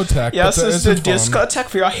discotheque. Yes, it's the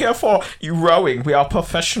discotheque. We are here for rowing. We are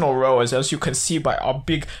professional rowers, as you can see by our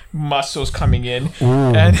big muscles coming in.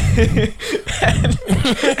 And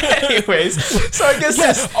anyways, so I guess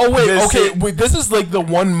this is like the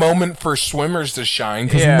one moment for swimmers to shine,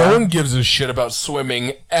 because no one gives a shit about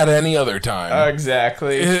swimming at any other time.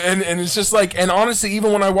 Exactly. And it's just like, and honestly,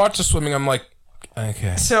 even when I watch the swimming, I'm like,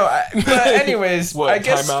 okay. So, but anyways, I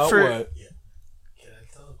guess Can I tell a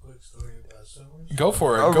quick story about swimmers? Go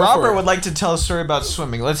for it. Robert would like to tell a story about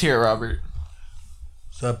swimming. Let's hear it, Robert.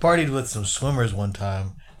 So I partied with some swimmers one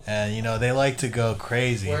time, and they like to go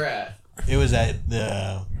crazy. Where at? It was at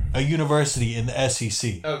a university in the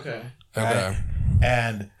SEC. Okay. Right?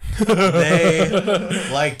 And they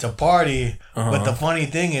like to party, but the funny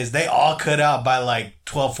thing is they all cut out by like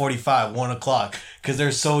 12:45, 1 o'clock, because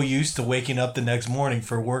they're so used to waking up the next morning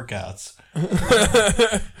for workouts.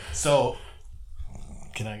 So,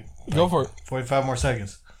 can I go for it? 45 more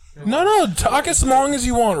seconds. No, talk as long as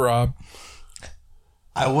you want, Rob.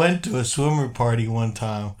 I went to a swimmer party one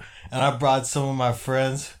time, and I brought some of my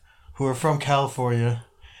friends who are from California,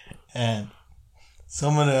 and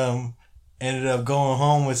some of them ended up going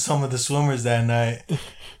home with some of the swimmers that night.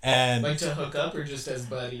 And like to hook up or just as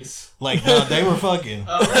buddies? Like, no, they were fucking.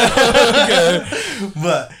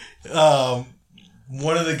 But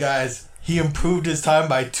one of the guys, he improved his time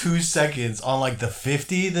by 2 seconds on like the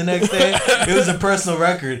 50 the next day. It was a personal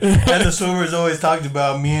record. And the swimmers always talked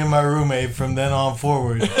about me and my roommate from then on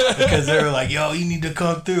forward, because they were like, yo, you need to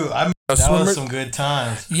come through. That was some good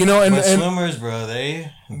times. And swimmers, bro,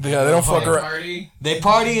 they don't fuck around. They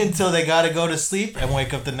party until they gotta go to sleep and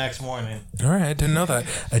wake up the next morning. All right, I didn't know that.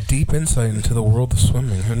 A deep insight into the world of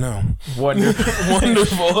swimming. Who knew?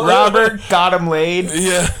 Wonderful. Robert got him laid.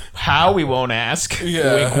 Yeah. How, we won't ask.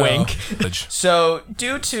 Yeah. Wink, wink. So,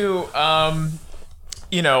 due to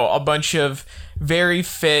a bunch of very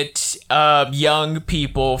fit young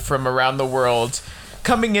people from around the world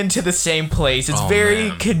coming into the same place, it's very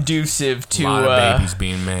conducive to a lot of babies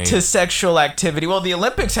being made, to sexual activity. Well, the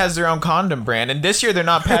Olympics has their own condom brand, and this year they're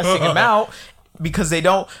not passing them out because they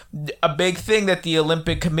don't. A big thing that the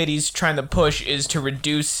Olympic Committee's trying to push is to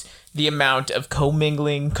reduce the amount of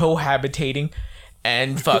commingling, cohabitating,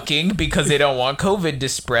 and fucking, because they don't want COVID to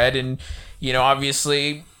spread. And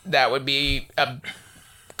obviously that would be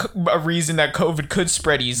a reason that COVID could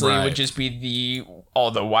spread easily. Would just be all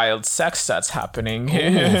the wild sex that's happening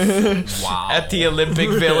at the Olympic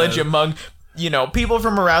Village among people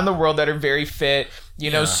from around the world that are very fit.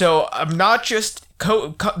 So I'm not just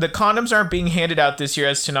the condoms aren't being handed out this year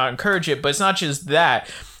as to not encourage it, but it's not just that.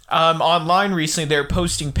 Online recently, they're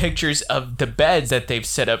posting pictures of the beds that they've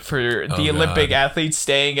set up for the Olympic athletes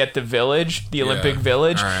staying at the village, the Olympic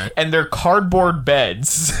Village, and they're cardboard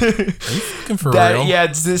beds. Are you fucking for that, real? Yeah,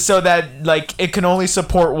 it's so that like it can only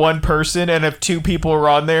support one person, and if 2 people are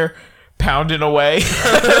on there pounding away,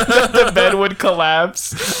 the bed would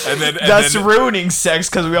collapse. And that's ruining sex,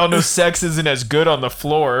 because we all know sex isn't as good on the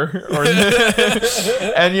floor.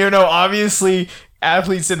 And obviously,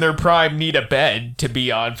 athletes in their prime need a bed to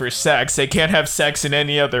be on for sex. They can't have sex in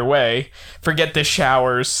any other way. Forget the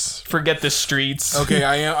showers. Forget the streets. Okay,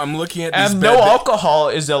 I'm looking at these. And no alcohol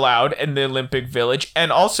is allowed in the Olympic Village.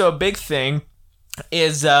 And also a big thing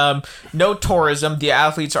is no tourism. The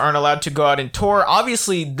athletes aren't allowed to go out and tour.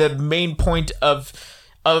 Obviously, the main point of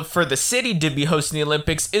for the city to be hosting the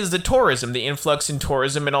Olympics is the tourism, the influx in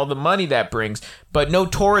tourism and all the money that brings. But no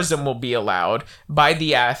tourism will be allowed by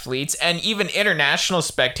the athletes, and even international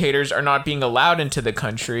spectators are not being allowed into the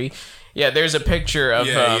country. Yeah, there's a picture of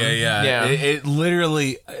It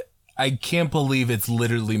literally, I can't believe it's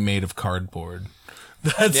literally made of cardboard.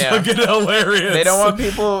 That's fucking hilarious. They don't want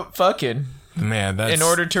people fucking. Man, that's in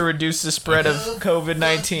order to reduce the spread of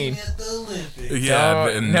COVID-19.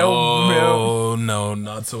 Yeah, no, not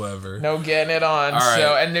whatsoever. No getting it on. All right.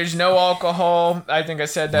 So, and there's no alcohol. I think I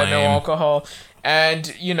said that. No alcohol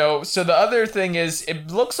And, you know, so the other thing is, it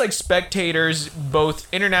looks like spectators,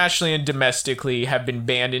 both internationally and domestically, have been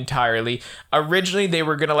banned entirely. Originally, they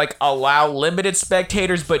were going to, like, allow limited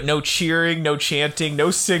spectators, but no cheering, no chanting, no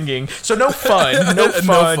singing. So no fun, no fun.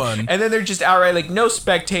 No fun. And then they're just outright, like, no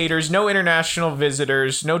spectators, no international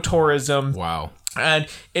visitors, no tourism. Wow. And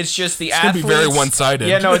it's just the It's athletes. gonna be very one-sided.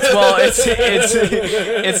 Yeah, no, it's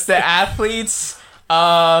the athletes,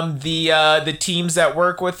 the teams that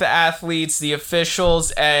work with the athletes, the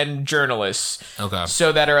officials, and journalists. Okay.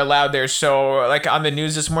 So that are allowed there. So, like on the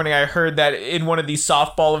news this morning, I heard that in one of these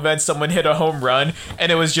softball events, someone hit a home run, and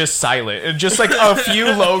it was just silent, and just like a few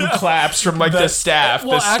lone claps from like the staff,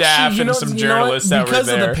 and some journalists that were there.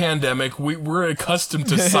 Because of the pandemic, we're accustomed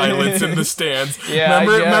to silence in the stands. Yeah,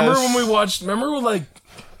 remember when we watched? Remember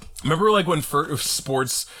like when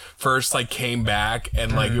sports first like came back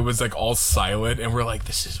and like it was like all silent and we're like,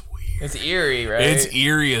 this is weird. It's eerie, right? It's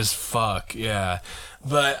eerie as fuck. Yeah.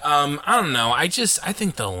 But I don't know. I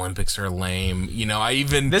think the Olympics are lame. You know,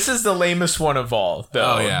 This is the lamest one of all,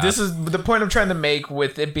 though. Oh, yeah. This is the point I'm trying to make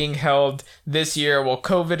with it being held this year. Well,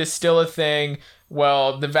 COVID is still a thing.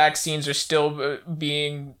 Well, the vaccines are still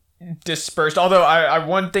being dispersed. Although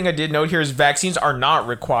one thing I did note here is vaccines are not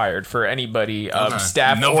required for anybody,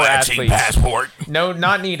 staff no or vaccine athletes. passport. No,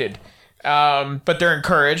 not needed. But they're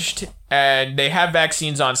encouraged, and they have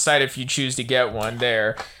vaccines on site if you choose to get one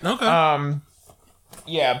there. Okay.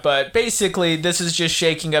 Yeah, but basically, this is just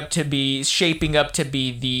shaping up to be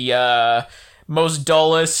the most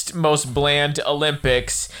dullest, most bland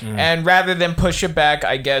Olympics. And rather than push it back,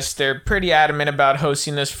 I guess they're pretty adamant about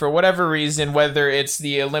hosting this for whatever reason, whether it's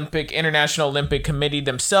the International Olympic Committee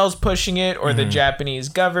themselves pushing it, or the Japanese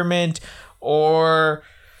government, or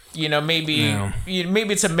you know, maybe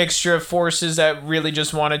it's a mixture of forces that really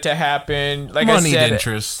just want it to happen. Like Moneyed I said,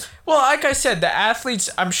 interest. well, like I said, the athletes,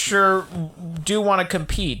 I'm sure, do want to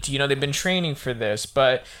compete. You know, they've been training for this,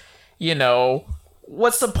 but you know,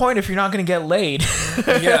 what's the point if you're not going to get laid?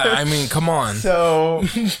 Yeah, I mean, come on. So,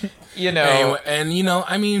 you know, Anyway, and you know,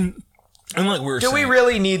 I mean, and like we were do we saying,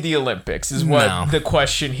 really need the Olympics? Is what No. the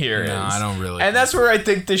question here is. No, I don't really. And that's where I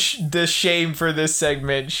think the shame for this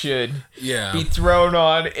segment should yeah. be thrown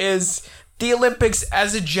on is the Olympics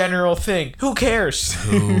as a general thing. Who cares?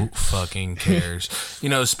 Who fucking cares? You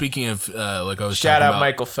know, speaking of like I was Shout talking out about,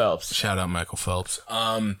 Michael Phelps. Shout out Michael Phelps.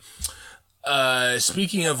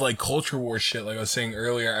 Speaking of like culture war shit, like I was saying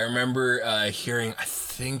earlier, I remember hearing, I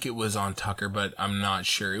think it was on Tucker, but I'm not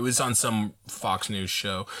sure. It was on some Fox News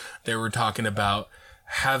show. They were talking about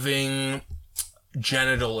having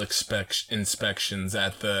genital inspections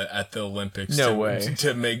at the Olympics. No way.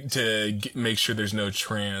 To make sure there's no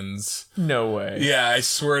trans. No way. Yeah, I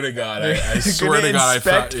swear to God. I Gonna swear to God, I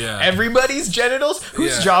inspect found. Yeah. everybody's genitals?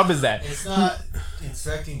 Whose Yeah. job is that? It's not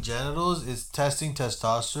inspecting genitals, it's testing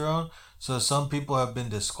testosterone. So some people have been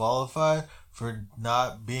disqualified for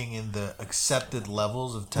not being in the accepted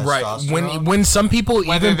levels of testosterone. Right. When some people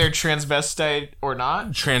Whether even they're transvestite or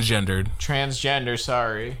not? transgendered. Transgender,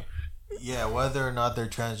 sorry. Yeah, whether or not they're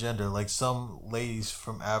transgender. Like some ladies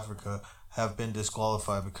from Africa have been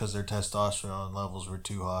disqualified because their testosterone levels were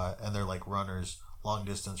too high, and they're like runners, long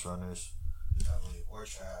distance runners. Or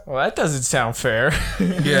track. Well, that doesn't sound fair.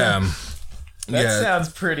 Yeah. That sounds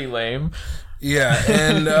pretty lame. Yeah,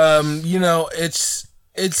 and you know, it's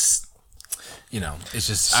you know, it's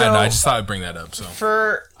just I don't know, I just thought I'd bring that up. So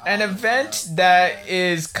For an event that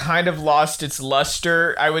is kind of lost its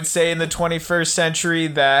luster, I would say, in the 21st century,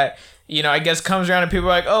 that, you know, I guess comes around and people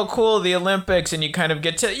are like, oh, cool, the Olympics, and you kind of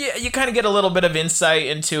get a little bit of insight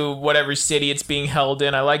into whatever city it's being held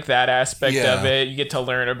in. I like that aspect of it. You get to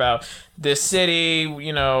learn about this city,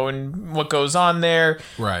 you know, and what goes on there.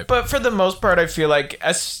 Right. But for the most part, I feel like,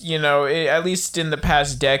 as you know, at least in the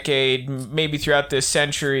past decade, maybe throughout this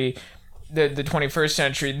century, the 21st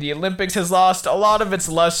century, the Olympics has lost a lot of its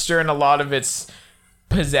luster and a lot of its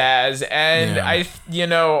pizzazz. And I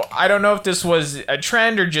don't know if this was a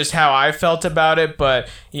trend or just how I felt about it, but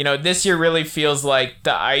you know, this year really feels like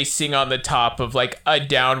the icing on the top of like a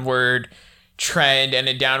downward trend and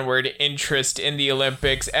a downward interest in the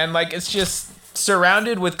Olympics, and like it's just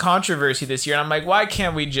surrounded with controversy this year, and I'm like, why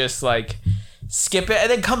can't we just like skip it and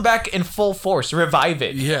then come back in full force, revive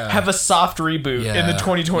it, have a soft reboot in the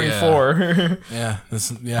 2024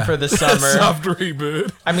 for the summer. soft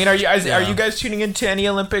reboot. I mean, are you guys tuning into any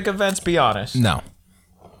Olympic events? Be honest. No.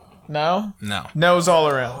 No's all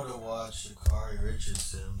I around. would have watched Sha'Carri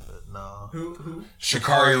Richardson, but no. Who?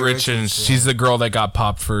 Sha'Carri Richardson. She's the girl that got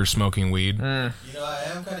popped for smoking weed. You know, I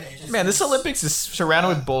am kind of interested. Man, this Olympics is surrounded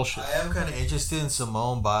with bullshit. I am kind of interested in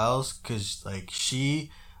Simone Biles because, like,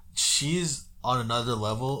 she's on another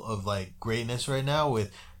level of like greatness right now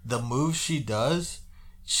with the moves she does.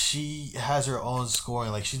 She has her own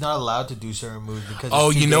scoring. Like she's not allowed to do certain moves because. Oh,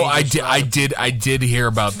 it's too you know, dangerous I did hear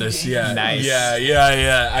about this. Yeah, Nice.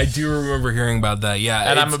 yeah. I do remember hearing about that. Yeah,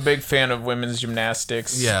 And I'm a big fan of women's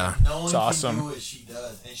gymnastics. yeah. No one It's can awesome. do what she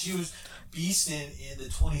does, and she was beasting in the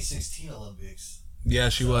 2016 Olympics. Yeah,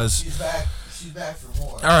 she was. She's back. She's back for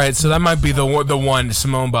more. All right, so that might be the one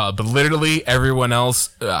Simone Biles, but literally everyone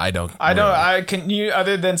else, I don't. I can you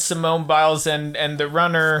other than Simone Biles and the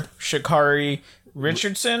runner Sha'Carri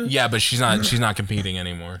Richardson. Yeah, but she's not competing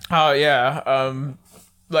anymore. Oh yeah.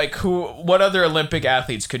 Like what other Olympic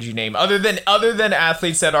athletes could you name other than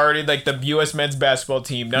athletes that already like the U.S. men's basketball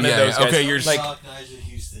team? None of those guys. Okay, you're like Hawk, Nyjah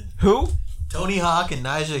Houston. who? Tony Hawk and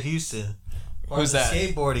Nyjah Houston. Who's that?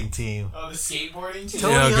 Skateboarding team. Oh, the skateboarding team.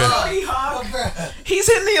 Tony Yeah, okay. Hawk. Tony Hawk. Oh, bruh. He's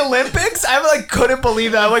in the Olympics. I like couldn't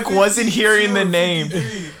believe that. I like wasn't hearing the name.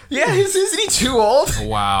 53. Yeah, isn't he too old?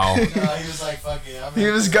 wow. No, he was like, fuck it. He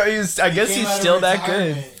was. I guess he's still that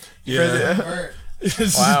good. Yeah.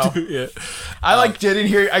 Wow. Yeah. I like didn't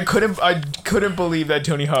hear. I couldn't believe that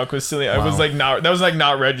Tony Hawk was silly. I was Wow. like not. That was like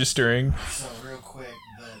not registering. So real quick,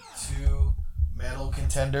 the two medal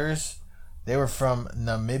contenders, they were from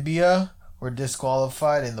Namibia, were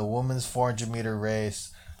disqualified in the women's 400-meter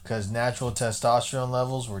race because natural testosterone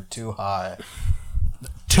levels were too high.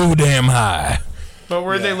 Too damn high. But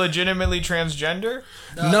were they Yeah. legitimately transgender?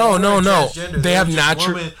 No, they no, weren't no. transgender. They have were just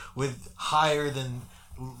natural- women with higher than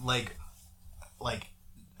like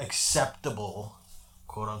acceptable,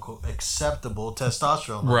 quote unquote, acceptable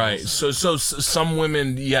testosterone levels. Right. So some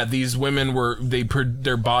women, yeah, these women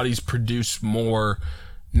their bodies produce more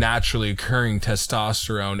naturally occurring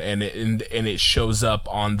testosterone, and it shows up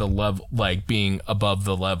on the level, like being above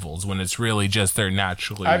the levels when it's really just they're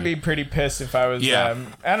naturally. I'd be pretty pissed if I was Yeah.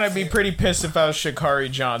 them, and I'd be pretty pissed if I was Sha'Carri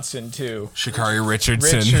Johnson too. Sha'Carri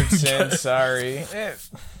Richardson. Richardson, sorry.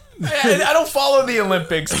 I don't follow the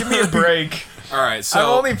Olympics. Give me a break. All right. I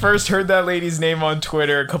So only first heard that lady's name on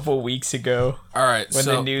Twitter a couple of weeks ago all right. when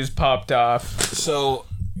so the news popped off. so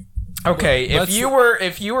Okay, if Let's-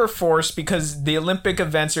 you were forced because the Olympic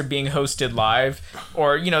events are being hosted live,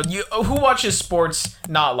 or who watches sports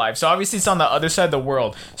not live? So obviously it's on the other side of the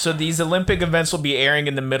world. So these Olympic events will be airing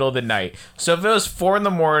in the middle of the night. So if it was 4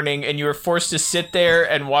 a.m. and you were forced to sit there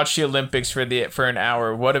and watch the Olympics for an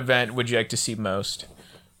hour, what event would you like to see most?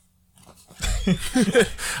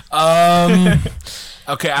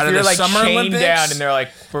 okay, out of You're the like Summer chained Olympics. down, and they're like,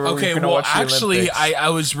 we're Okay, gonna well, watch the actually, Olympics. I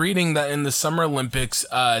was reading that in the Summer Olympics,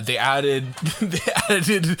 they added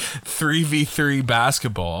 3v3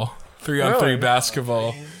 basketball, 3-on-3 Really?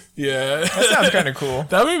 basketball. Yeah, That sounds kind of cool.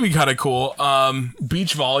 that would be kind of cool.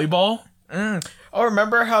 Beach volleyball. Oh,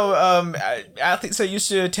 remember how athletes that used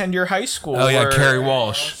to attend your high school? Oh yeah, were- Carrie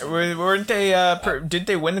Walsh. Weren't they? Did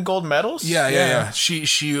they win the gold medals? Yeah. She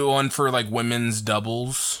won for like women's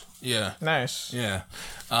doubles. Yeah. Nice. Yeah.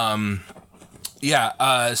 So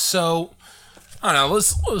I don't know.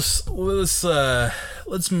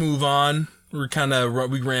 Let's move on. We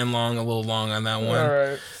ran a little long on that one. All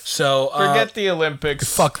right. So Forget the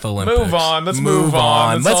Olympics. fuck the Olympics. Move on. Let's move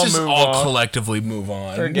on. Let's all just move all on. collectively move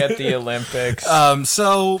on. Forget the Olympics.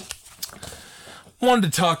 So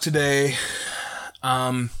wanted to talk today.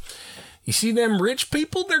 You see them rich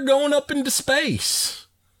people? They're going up into space.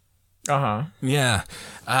 Uh-huh. Yeah.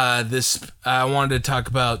 I wanted to talk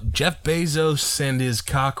about Jeff Bezos and his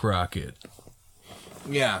cock rocket.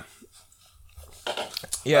 Yeah.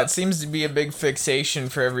 Yeah, it seems to be a big fixation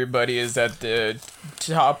for everybody is that the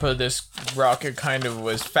top of this rocket kind of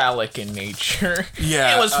was phallic in nature.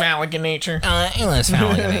 Yeah. It was phallic in nature.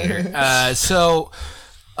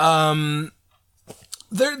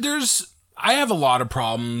 There's I have a lot of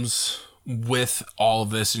problems with all of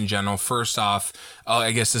this in general. First off,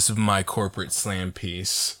 I guess this is my corporate slam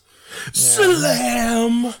piece.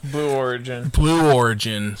 Slam! Blue Origin. Blue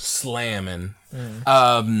Origin slamming.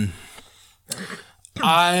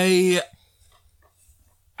 I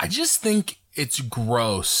just think it's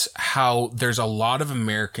gross how there's a lot of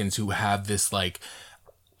Americans who have this like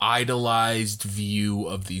idolized view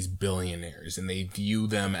of these billionaires, and they view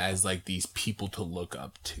them as like these people to look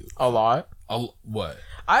up to. A lot. What?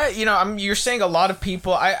 You're saying a lot of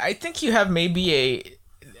people. I think you have maybe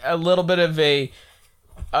a little bit of a.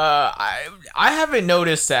 I haven't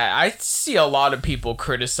noticed that. I see a lot of people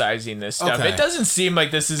criticizing this stuff. Okay. It doesn't seem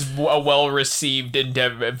like this is a well-received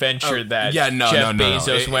venture that yeah, no, Jeff no.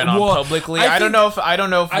 Bezos It- went on well, publicly. I I don't know if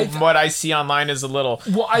I- what I see online is a little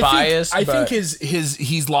I biased. think but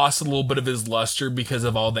he's lost a little bit of his luster because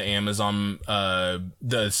of all the Amazon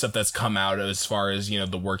the stuff that's come out as far as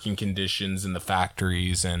the working conditions in the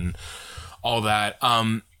factories and all that.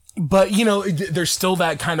 But you know, there's still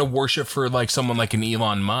that kind of worship for like someone like an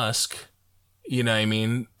Elon Musk. You know what I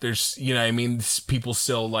mean? There's, you know what I mean? People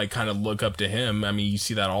still like kind of look up to him. I mean, you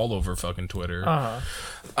see that all over fucking Twitter.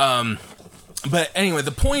 But anyway,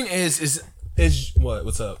 the point is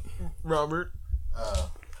what's up, Robert?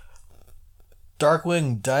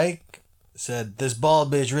 Darkwing Dyke said, "This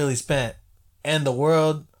bald bitch really spent and the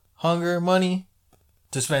world hunger money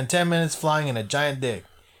to spend 10 minutes flying in a giant dick.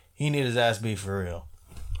 He need his ass beat for real."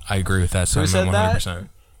 I agree with that. Who said 100%.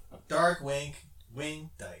 Darkwing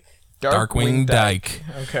Dyke. Darkwing Dyke.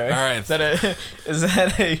 Okay. All right. Is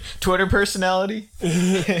that a Twitter personality?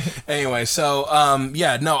 Anyway, so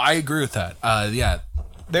yeah, no, I agree with that. Yeah.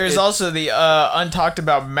 There's also the untalked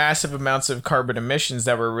about massive amounts of carbon emissions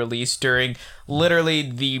that were released during literally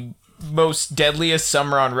the most deadliest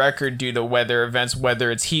summer on record due to weather events, whether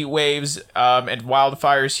it's heat waves and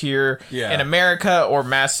wildfires here in America or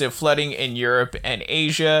massive flooding in Europe and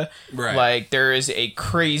Asia. Right. Like, there is a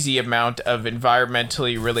crazy amount of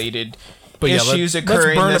environmentally related issues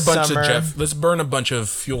occurring this summer. Let's burn a bunch of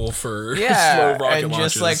fuel for slow Yeah, rocket and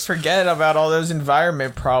launches. just like forget about all those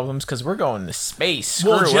environment problems because we're going to space. Screw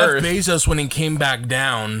Well, Jeff Earth. Bezos, when he came back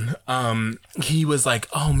down, he was like,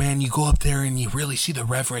 "Oh man, you go up there and you really see the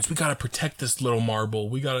reverence. We gotta protect this little marble.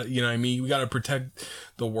 We gotta, you know what I mean? We gotta protect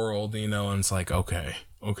the world, you know." And it's like, okay,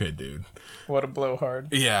 dude. What a blowhard.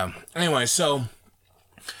 Yeah. Anyway, so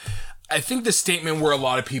I think the statement where a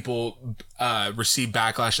lot of people receive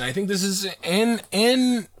backlash, and I think this is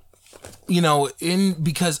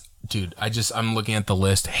because, dude, I'm looking at the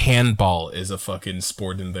list. Handball is a fucking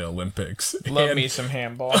sport in the Olympics. Love me some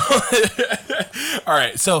handball. All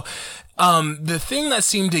right, so the thing that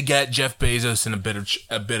seemed to get Jeff Bezos in a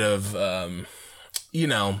bit of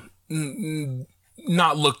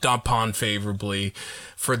not looked upon favorably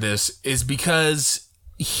for this is because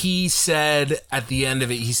he said at the end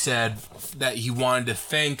of it, he said that he wanted to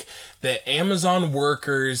thank the Amazon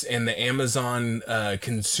workers and the Amazon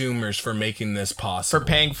consumers for making this possible. For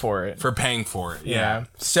paying for it. Yeah.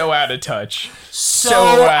 So out of touch.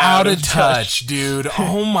 So out of touch, dude.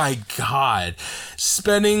 Oh my God.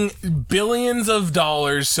 Spending billions of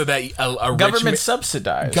dollars so that a Government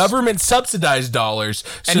subsidized dollars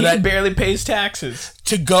so and he that barely pays taxes.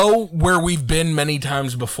 to go where we've been many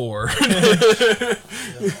times before.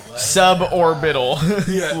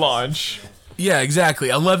 Suborbital launch. Yeah, exactly.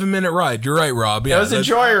 11-minute ride. You're right, Rob. Yeah, It was a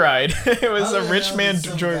joyride. It was a rich man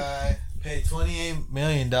joyride. Pay $28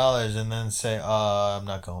 million and then say, I'm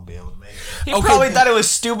not going to be able to make it. He probably thought it was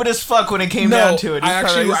stupid as fuck when it came down to it. I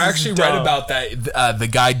actually read about that. The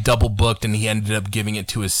guy double booked and he ended up giving it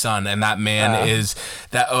to his son. And that man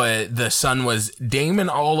the son was Damon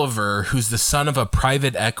Oliver, who's the son of a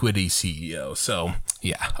private equity CEO. So,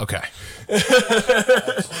 yeah, okay. A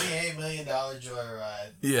 $28 million joyride.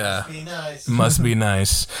 Yeah. Must be nice. Must be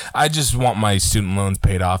nice. I just want my student loans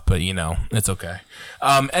paid off, but it's okay.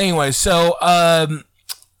 Anyway, so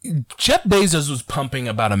Jeff Bezos was pumping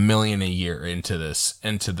about $1 million a year into this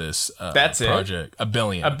That's project. $1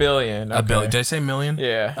 billion. $1 billion. Okay. $1 billion. Did I say million?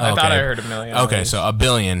 Yeah, I thought I heard $1 million. Okay, so $1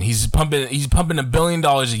 billion. He's pumping $1 billion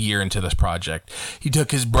a year into this project. He took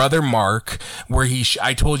his brother Mark, where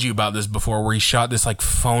I told you about this before, where he shot this like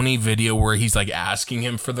phony video where he's like asking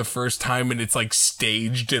him for the first time, and it's like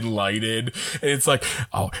staged and lighted, and it's like,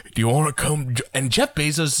 "Oh, do you want to come?" And Jeff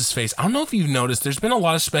Bezos' face. I don't know if you've noticed. There's been a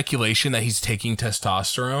lot of speculation that he's taking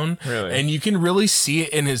testosterone. Really? And you can really see it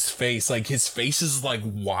in his face. Like his face is like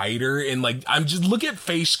wider, and like look at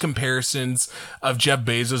face comparisons of Jeff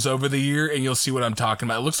Bezos over the year and you'll see what I'm talking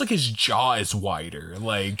about. It looks like his jaw is wider.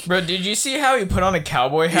 Like, bro, did you see how he put on a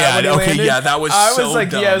cowboy hat? Yeah, okay, yeah, that was I so was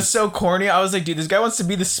like, dumb. yeah, it was so corny. I was like, dude, this guy wants to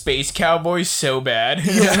be the space cowboy so bad.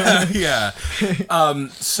 Yeah.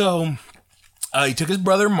 So he took his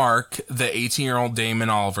brother Mark, the 18-year-old Damon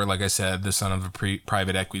Oliver, like I said, the son of a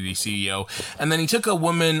private equity CEO, and then he took a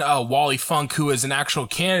woman, Wally Funk, who is an actual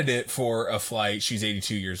candidate for a flight. She's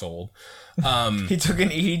 82 years old. He took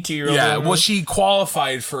an 82-year-old. Yeah, well, she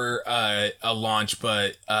qualified for a launch,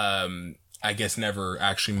 but I guess never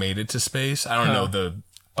actually made it to space. I don't know the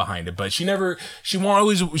behind it, but she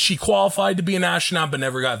qualified to be an astronaut, but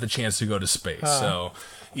never got the chance to go to space. So.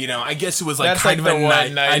 I guess it was like That's kind like of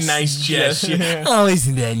a nice gesture. Yeah. Oh,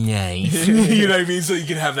 isn't that nice? You know what I mean? So you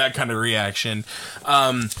can have that kind of reaction.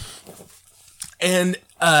 Bezos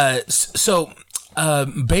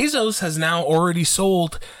has now already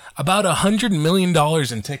sold about $100 million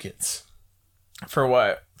in tickets. For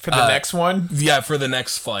what? For the next one? Yeah, for the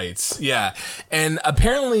next flights. Yeah. And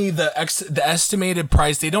apparently the estimated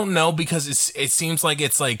price, they don't know because it seems like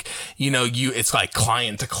it's like, it's like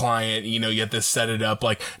client to client, you have to set it up.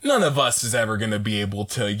 Like none of us is ever going to be able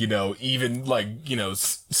to, even like,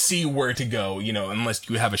 see where to go, unless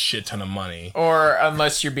you have a shit ton of money. Or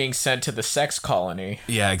unless you're being sent to the sex colony.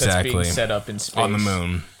 Yeah, exactly. That's being set up in space. On the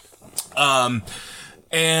moon.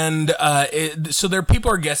 And so there,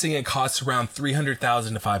 people are guessing it costs around $300,000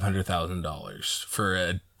 to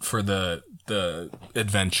 $500,000 for the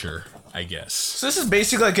adventure, I guess. So this is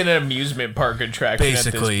basically like an amusement park attraction.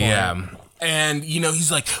 Basically, at this point. yeah. And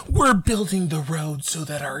he's like, we're building the road so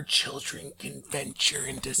that our children can venture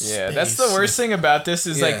into space. Yeah, that's the worst thing about this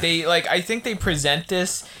is I think they present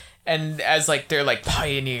this. And as like they're like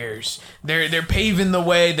pioneers, they're paving the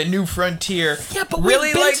way, the new frontier. Yeah, but really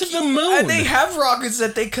we've been like to the moon. And they have rockets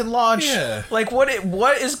that they can launch. Yeah. Like what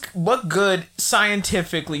good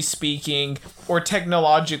scientifically speaking or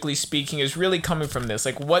technologically speaking is really coming from this?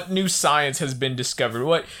 Like what new science has been discovered?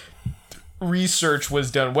 What research was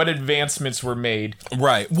done? What advancements were made?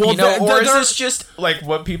 Right. Well, or is this just like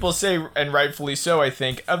what people say, and rightfully so, I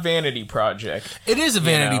think, a vanity project? It is a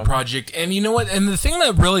vanity project. And you know what? And the thing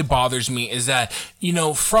that really bothers me is that,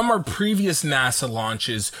 from our previous NASA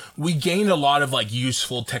launches, we gained a lot of like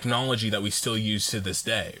useful technology that we still use to this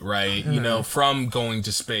day, right? From going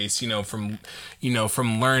to space, from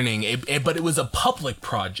learning. But it was a public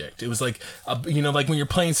project. It was like, like when you're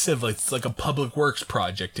playing Civ, it's like a public works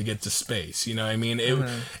project to get to space. You know what I mean?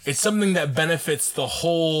 It's something that benefits the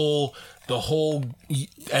whole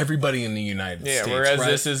everybody in the United States. Yeah, whereas right?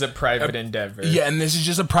 this is a private endeavor. Yeah, and this is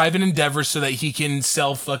just a private endeavor so that he can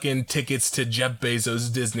sell fucking tickets to Jeff Bezos'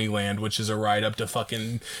 Disneyland, which is a ride up to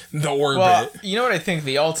fucking the orbit. Well, you know what I think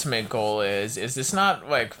the ultimate goal is? Is this not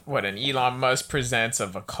like what an Elon Musk presents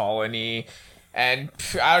of a colony? And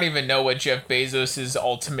I don't even know what Jeff Bezos'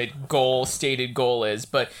 ultimate goal, stated goal is,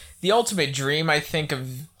 but the ultimate dream, I think,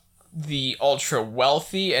 of the ultra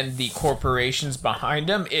wealthy and the corporations behind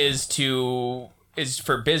them is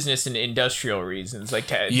for business and industrial reasons, like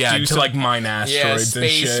to like mine asteroids,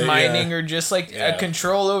 space and shit, mining, or just like a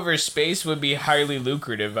control over space would be highly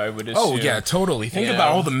lucrative, I would assume. Oh yeah, totally. Think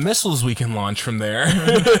about all the missiles we can launch from there.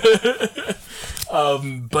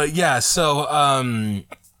 But yeah, so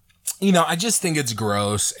I just think it's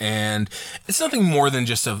gross, and it's nothing more than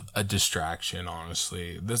just a distraction,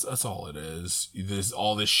 honestly. That's all it is. There's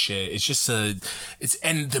all this shit. It's just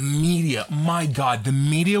and the media, my God, the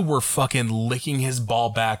media were fucking licking his ball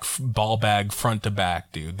bag front to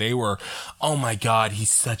back, dude. They were, oh my God, he's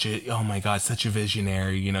such a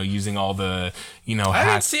visionary, using all the, I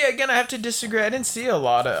didn't see, again, I have to disagree. I didn't see a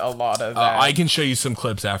lot of that. I can show you some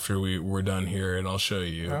clips after we're done here, and I'll show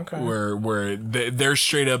you. Okay. Where they're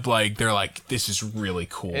straight up like, they're like, this is really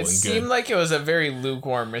cool and good. It seemed like it was a very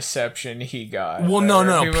lukewarm reception he got. Well,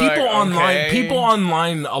 no. People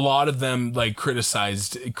online, a lot of them like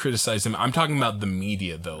criticized him. I'm talking about the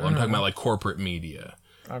media though. I'm talking about like corporate media.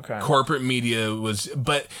 Okay. Corporate media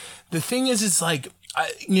but the thing is, it's like, I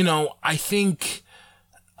think,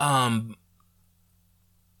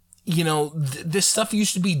 this stuff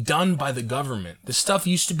used to be done by the government. This stuff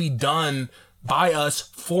used to be done by us,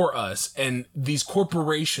 for us, and these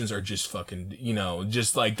corporations are just fucking,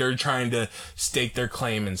 just like they're trying to stake their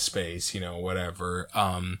claim in space, whatever.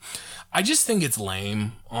 I just think it's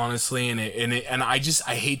lame, honestly, and I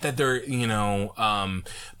hate that they're,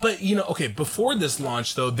 but okay, before this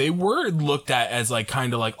launch though, they were looked at as like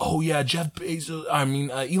kind of like, oh yeah, Jeff Bezos,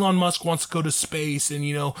 Elon Musk wants to go to space, and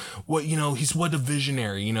he's what a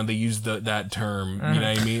visionary, they use that term, you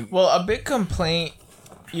know what I mean? Well, a big complaint,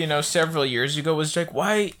 several years ago was like,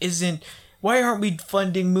 why aren't we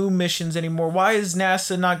funding moon missions anymore? Why is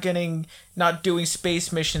NASA not doing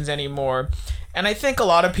space missions anymore? And I think a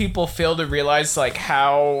lot of people fail to realize like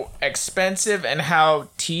how expensive and how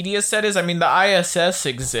tedious that is. I mean, the ISS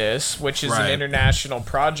exists, which is an international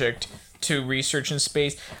project to research in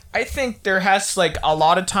space. I think there has like a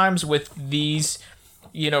lot of times with these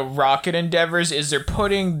rocket endeavors is they're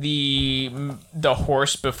putting the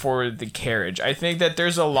horse before the carriage. I think that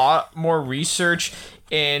there's a lot more research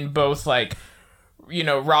in both like,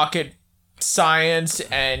 rocket science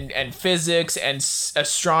and physics and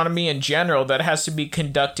astronomy in general that has to be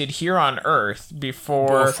conducted here on Earth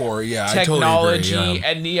before technology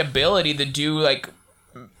and the ability to do like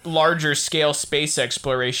larger scale space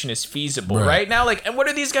exploration is feasible right now. Like, and what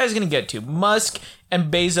are these guys gonna get to? Musk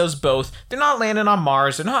and Bezos both. They're not landing on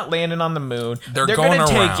Mars. They're not landing on the moon. They're going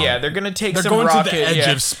gonna around. They're gonna take they're some going rocket to the edge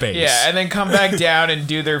of space. Yeah, and then come back down and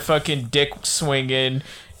do their fucking dick swinging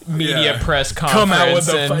media Yeah. press conference. Come out with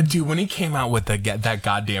and, dude, when he came out with that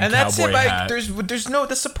goddamn and that's cowboy it. Like, hat. there's no.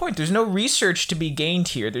 That's the point. There's no research to be gained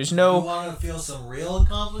here. There's You no. want to feel some real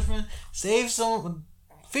accomplishment?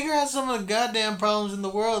 Figure out some of the goddamn problems in the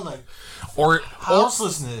world, like or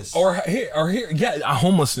houselessness.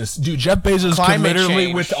 homelessness. Dude, Jeff Bezos could Climate literally,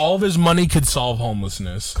 change. with all of his money, could solve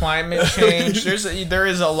homelessness. Climate change. There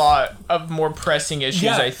is a lot of more pressing issues,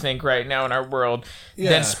 Yeah. I think, right now in our world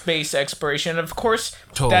Yeah. than space exploration. Of course,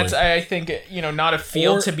 Totally. that's, I think, not a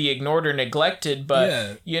field Or- to be ignored or neglected,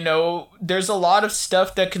 but Yeah. there's a lot of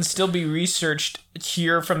stuff that can still be researched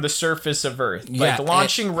here from the surface of Earth. Yeah, Like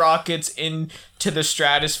launching rockets into the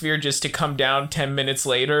stratosphere just to come down 10 minutes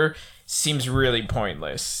later seems really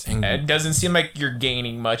pointless. It doesn't seem like you're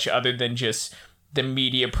gaining much other than just the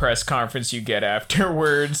media press conference you get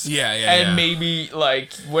afterwards. And maybe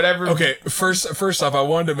like whatever. Okay, first off, I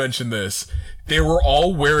wanted to mention this. They were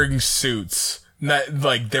all wearing suits. Not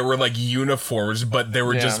like they were like uniforms, but they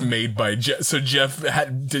were just made by Jeff. So Jeff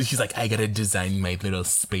he's like, I gotta design my little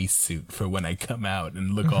space suit for when I come out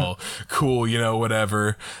and look all cool,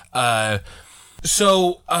 whatever.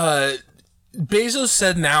 So Bezos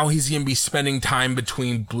said now he's gonna be spending time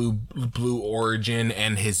between Blue Origin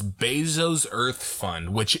and his Bezos Earth Fund,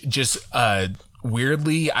 which just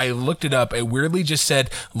weirdly, I looked it up. It weirdly just said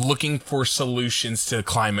looking for solutions to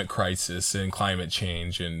climate crisis and climate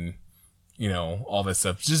change and all that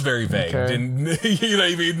stuff. It's just very vague. Okay. Didn't, what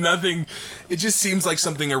I mean? Nothing. It just seems like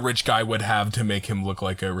something a rich guy would have to make him look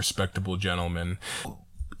like a respectable gentleman.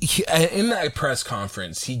 In that press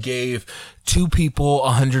conference, he gave two people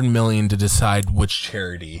 $100 million to decide which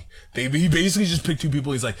charity. He basically just picked two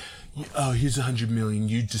people. He's like, "Oh, here's $100 million.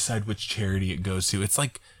 You decide which charity it goes to." It's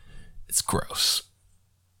like, it's gross.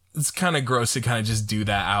 It's kind of gross to kind of just do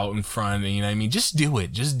that out in front. You know what I mean? Just do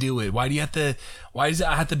it. Just do it. Why does it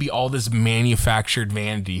have to be all this manufactured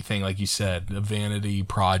vanity thing, like you said, a vanity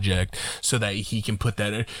project, so that he can put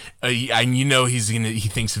that in? And he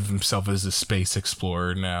thinks of himself as a space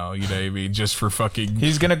explorer now. You know what I mean? Just for fucking.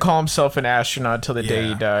 He's gonna call himself an astronaut till the day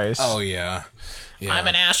he dies. Oh yeah. I'm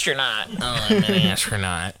an astronaut. Oh, I'm an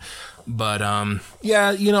astronaut. But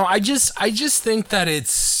I just think that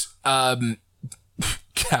it's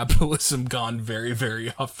capitalism gone very,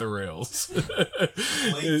 very off the rails.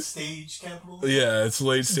 Late stage capitalism. Yeah, it's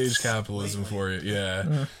late stage capitalism for it.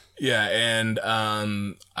 Yeah. Yeah, and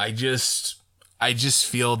I just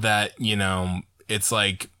feel that, it's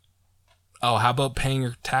like, oh, how about paying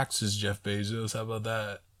your taxes, Jeff Bezos? How about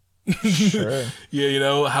that? Sure.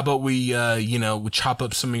 Yeah, how about we we chop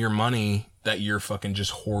up some of your money that you're fucking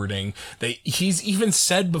just hoarding. He's even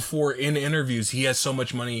said before in interviews he has so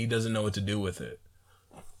much money he doesn't know what to do with it.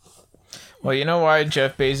 Well, you know why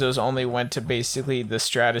Jeff Bezos only went to basically the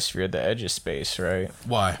stratosphere, the edge of space, right?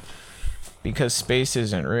 Why? Because space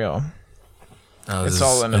isn't real. Oh, It's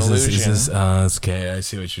all an illusion. Okay, I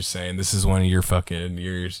see what you're saying. This is one of your fucking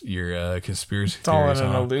your conspiracy It's all theories.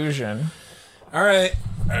 an illusion. All right.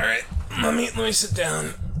 Let me sit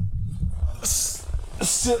down.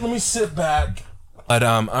 Let me sit back. But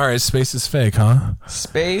all right, space is fake, huh?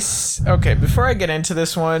 Space. Okay, before I get into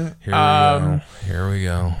this one, Here we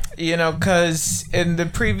go. Because in the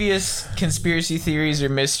previous conspiracy theories or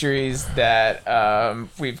mysteries that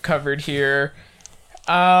we've covered here,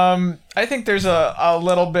 I think there's a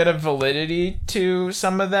little bit of validity to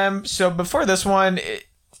some of them. So before this one,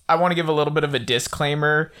 I want to give a little bit of a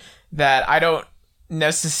disclaimer that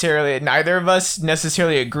neither of us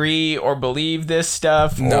necessarily agree or believe this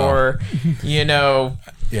stuff or,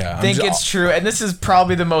 Yeah, think it's true. And this is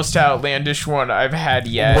probably the most outlandish one I've had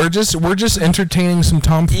yet. We're just entertaining some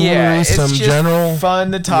tomfoolery, It's some just general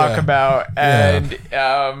fun to talk Yeah. about, and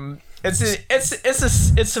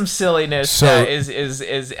it's some silliness So- that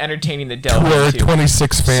is entertaining to delve We're into.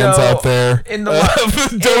 26 fans So, out there. in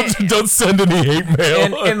the don't send any hate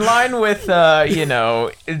mail. in line with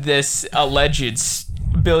this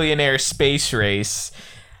alleged billionaire space race,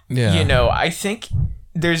 yeah. I think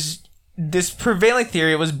there's this prevailing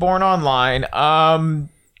theory. It was born online.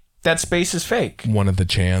 That space is fake. One of the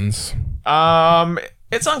Chans.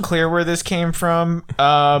 It's unclear where this came from.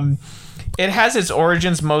 It has its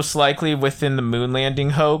origins most likely within the moon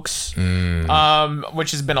landing hoax,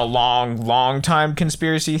 which has been a long time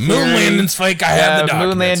conspiracy theory. Moon landing's fake. I have the documents.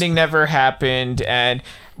 Moon landing never happened, and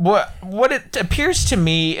what it appears to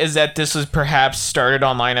me is that this was perhaps started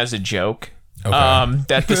online as a joke. Okay.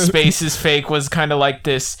 That the space is fake was kind of like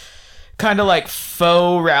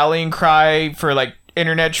faux rallying cry for like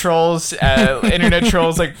internet trolls. Internet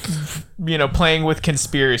trolls like playing with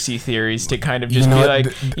conspiracy theories to kind of just You know be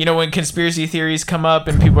what? like, when conspiracy theories come up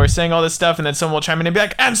and people are saying all this stuff, and then someone will chime in and be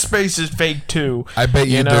like, and space is fake too. I bet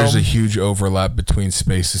you, you know? there's a huge overlap between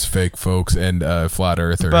space is fake folks and flat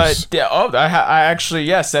earthers. But I actually,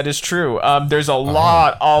 yes, that is true. There's a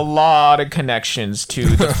lot of connections to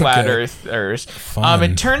the flat earthers. Fun.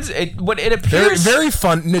 It very, appears very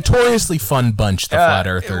fun, notoriously fun bunch, the flat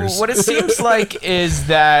earthers. What it seems like is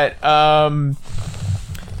that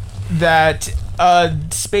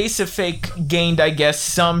Space is Fake gained, I guess,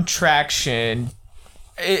 some traction.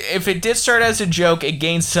 If it did start as a joke, it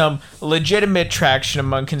gained some legitimate traction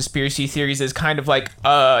among conspiracy theories as kind of like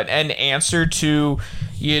an answer to,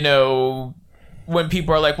 when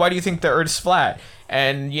people are like, why do you think the Earth's flat?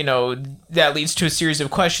 And, that leads to a series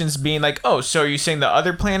of questions being like, oh, so are you saying the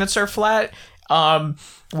other planets are flat?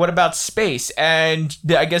 What about space? And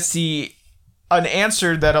I guess an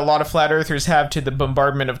answer that a lot of flat earthers have to the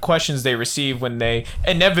bombardment of questions they receive when they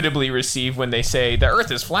inevitably receive when they say the Earth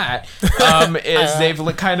is flat, is they've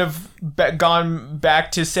kind of gone back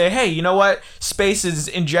to say, hey, you know what? Space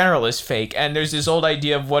in general is fake. And there's this old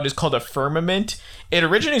idea of what is called a firmament. It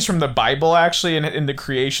originates from the Bible, actually, in the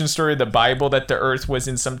creation story of the Bible, that the Earth was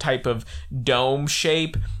in some type of dome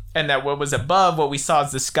shape. And that what was above, what we saw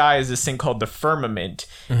as the sky, is this thing called the firmament.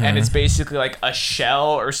 Mm-hmm. And it's basically like a shell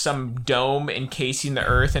or some dome encasing the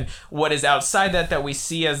Earth. And what is outside that we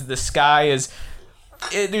see as the sky is...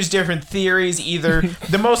 there's different theories, either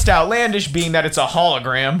the most outlandish being that it's a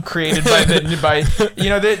hologram created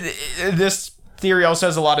this theory also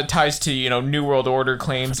has a lot of ties to, New World Order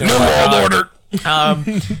claims. And New World Order!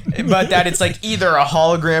 But that it's like either a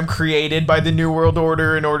hologram created by the New World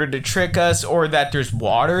Order in order to trick us, or that there's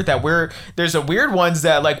water, there's a weird ones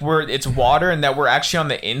that like it's water and that we're actually on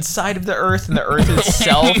the inside of the Earth, and the Earth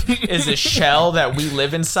itself is a shell that we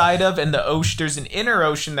live inside of, and the ocean, there's an inner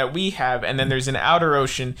ocean that we have, and then there's an outer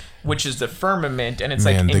ocean, which is the firmament, and it's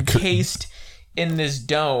encased in this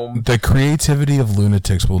dome. The creativity of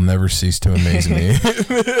lunatics will never cease to amaze me.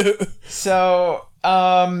 So,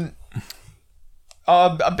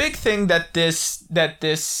 a big thing that this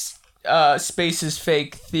space is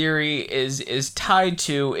fake theory is tied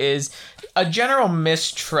to is a general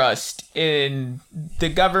mistrust in the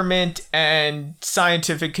government and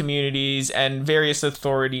scientific communities and various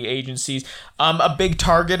authority agencies. A big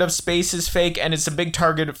target of space is fake, and it's a big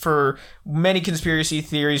target for many conspiracy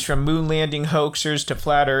theories, from moon landing hoaxers to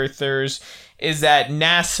flat earthers, is that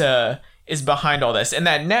NASA is behind all this, and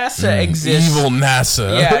that NASA exists. Evil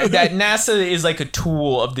NASA. Yeah, that NASA is like a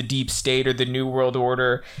tool of the deep state or the New World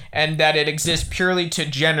Order, and that it exists purely to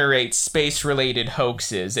generate space-related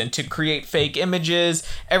hoaxes and to create fake images.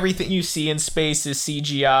 Everything you see in space is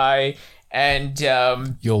CGI, and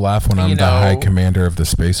you'll laugh when I'm the High Commander of the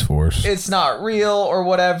Space Force. It's not real or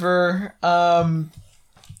whatever.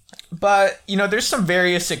 But there's some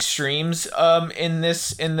various extremes in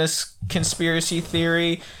this conspiracy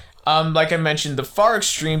theory. Like I mentioned, the far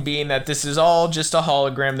extreme being that this is all just a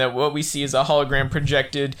hologram, that what we see is a hologram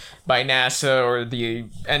projected by NASA or the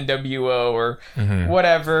NWO or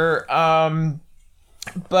whatever.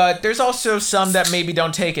 But there's also some that maybe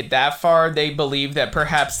don't take it that far. They believe that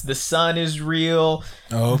perhaps the sun is real,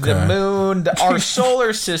 the moon, our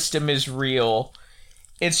solar system is real.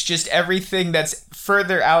 It's just everything that's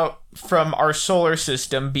further out from our solar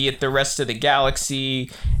system, be it the rest of the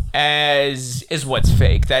galaxy, is what's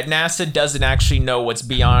fake. That NASA doesn't actually know what's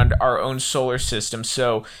beyond our own solar system.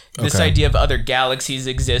 So this idea of other galaxies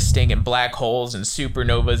existing and black holes and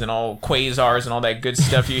supernovas and all quasars and all that good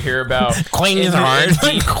stuff you hear about in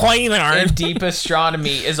deep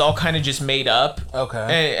astronomy is all kind of just made up.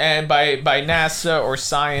 And by NASA or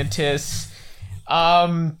scientists.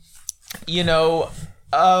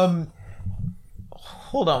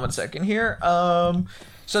 Hold on one second here.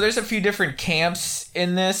 So there's a few different camps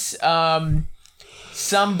in this.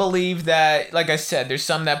 Some believe that, like I said, there's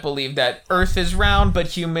some that believe that Earth is round, but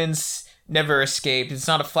humans never escape. It's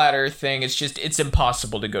not a flat Earth thing. It's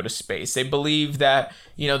impossible to go to space. They believe that,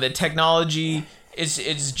 the technology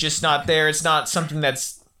is just not there. It's not something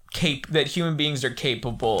that human beings are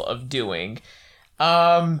capable of doing.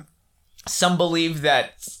 Some believe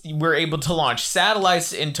that we're able to launch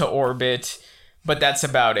satellites into orbit, but that's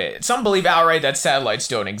about it. Some believe outright that satellites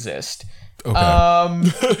don't exist.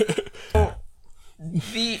 The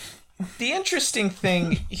interesting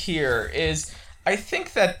thing here is, I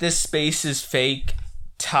think that this space is fake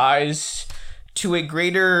ties to a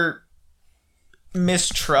greater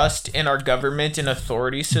mistrust in our government and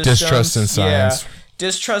authority systems. Distrust in science. Yeah.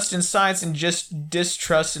 Distrust in science and just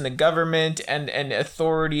distrust in the government and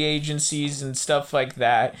authority agencies and stuff like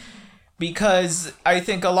that. because I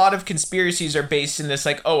think a lot of conspiracies are based in this,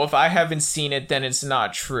 like, oh, if I haven't seen it, then it's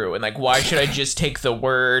not true. And, like, why should I just take the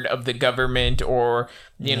word of the government or,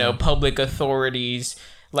 you know, public authorities?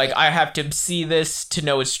 Like, I have to see this to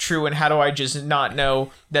know it's true, and how do I just not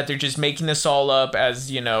know that they're just making this all up as,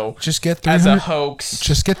 you know, just get as a hoax?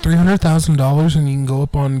 Just get $300,000 and you can go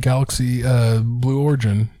up on Galaxy Blue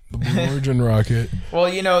Origin, the Blue Origin rocket. Well,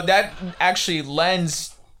 you know, that actually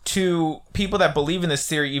lends to people that believe in this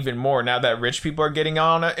theory even more now that rich people are getting in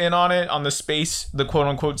on it, on the space, the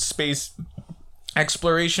quote-unquote space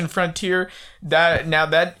exploration frontier.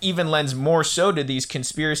 That even lends more so to these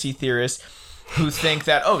conspiracy theorists who think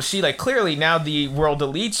that, oh, see, like, clearly now the world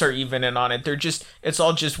elites are even in on it. It's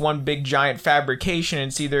all just one big giant fabrication,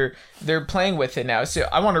 and see, they're playing with it now. So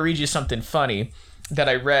I want to read you something funny that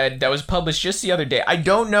I read that was published just the other day. I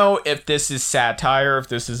don't know if this is satire, if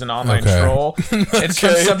this is an online troll. It's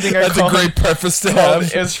from something I called... That's a great preface to have.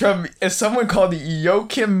 It's someone called the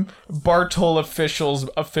Joachim Bartol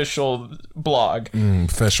official blog.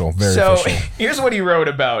 Official, very so, official. So here's what he wrote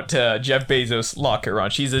about Jeff Bezos' rocket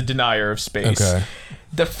launch. He's a denier of space. Okay.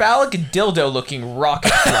 The phallic dildo-looking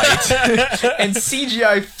rocket flight and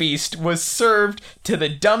CGI feast was served to the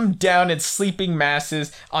dumbed-down and sleeping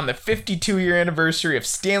masses on the 52-year anniversary of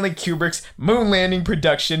Stanley Kubrick's moon landing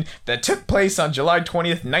production that took place on July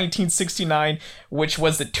 20th, 1969, which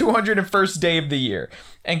was the 201st day of the year.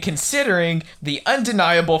 And considering the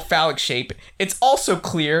undeniable phallic shape, it's also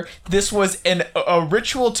clear this was a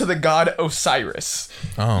ritual to the god Osiris.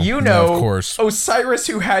 Oh, you know, of course. Osiris,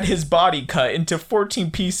 who had his body cut into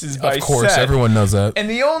 14 pieces by Seth. Of course, everyone knows that. And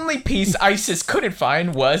the only piece Isis couldn't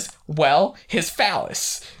find was, well, his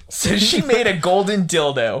phallus. So she made a golden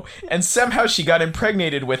dildo, and somehow she got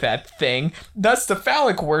impregnated with that thing. Thus, the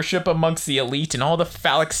phallic worship amongst the elite and all the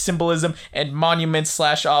phallic symbolism and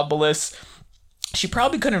monuments/obelisks. She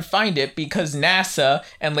probably couldn't find it because NASA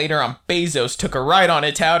and later on Bezos took a ride on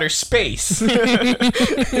it to outer space.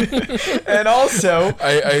 And also...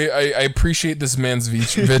 I appreciate this man's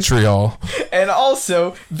vitriol. And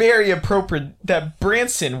also, very appropriate that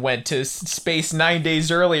Branson went to space 9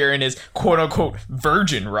 days earlier in his quote-unquote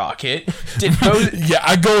virgin rocket. Yeah,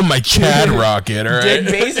 I go in my Chad rocket, all right? Did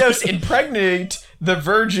Bezos impregnate the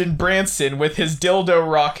virgin Branson with his dildo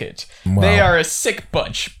rocket? Wow. They are a sick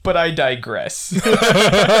bunch, but I digress. So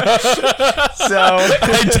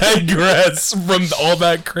I digress from all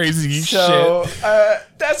that crazy shit.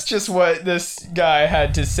 That's just what this guy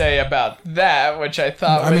had to say about that, which I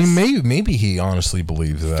thought was... I mean, maybe he honestly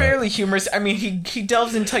believes that. Fairly humorous. I mean, he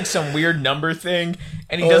delves into like some weird number thing,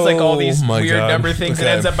 and he does like all these weird number things, and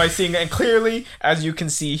ends up by seeing, and clearly, as you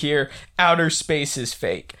can see here, outer space is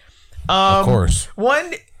fake. Of course.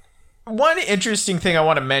 One interesting thing I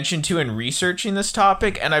want to mention too in researching this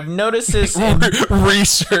topic, and I've noticed this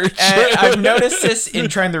research. And I've noticed this in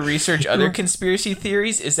trying to research other conspiracy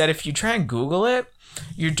theories, is that if you try and Google it,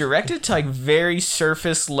 you're directed to like very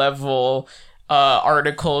surface level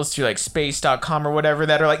articles through like space.com or whatever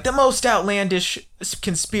that are like the most outlandish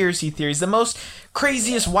conspiracy theories, the most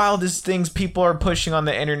craziest, wildest things people are pushing on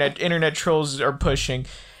the internet trolls are pushing.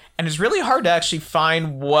 And it's really hard to actually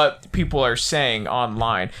find what people are saying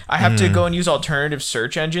online. I have to go and use alternative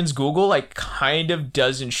search engines. Google like kind of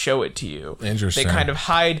doesn't show it to you. Interesting. They kind of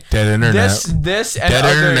hide dead internet. This and dead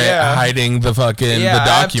other, internet hiding the fucking the documents.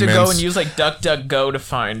 I have to go and use like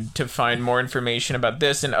DuckDuckGo to find more information about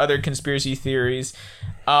this and other conspiracy theories.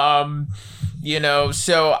 You know,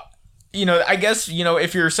 so. You know, I guess, you know,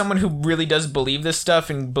 if you're someone who really does believe this stuff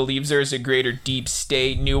and believes there's a greater deep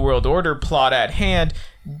state, New World Order plot at hand,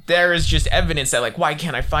 there is just evidence that, like, why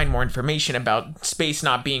can't I find more information about space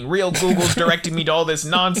not being real? Google's directing me to all this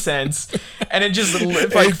nonsense. And it just,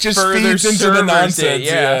 like, it just further feeds into the nonsense.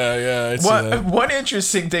 Yeah. One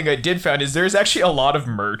interesting thing I did find is there's actually a lot of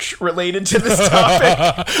merch related to this topic.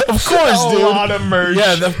 Of course, dude. A lot of merch.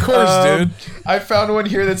 Yeah, of course, dude. I found one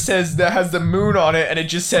here that has the moon on it, and it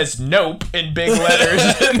just says "Nope" in big letters.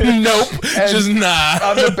 Nope, and just nah.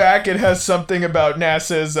 On the back, it has something about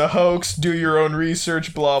NASA is a hoax. Do your own research.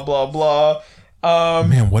 Blah blah blah.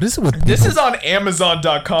 Man, what is it with people? This is on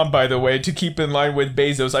Amazon.com, by the way, to keep in line with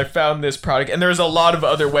Bezos. I found this product, and there's a lot of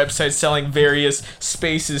other websites selling various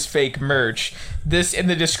spaces fake merch. This, in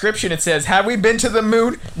the description, it says, have we been to the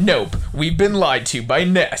moon? Nope. We've been lied to by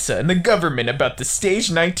NASA and the government about the staged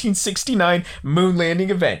 1969 moon landing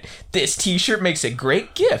event. This t-shirt makes a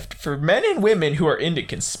great gift for men and women who are into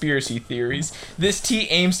conspiracy theories. This tee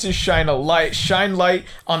aims to shine light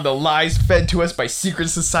on the lies fed to us by secret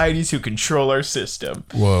societies who control our system.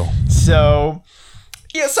 Whoa. So,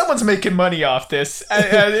 Yeah, someone's making money off this,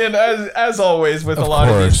 and as always with a lot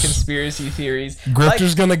of these conspiracy theories,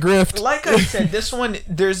 grifter's gonna grift. Like I said, this one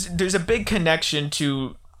there's a big connection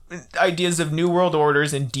to ideas of new world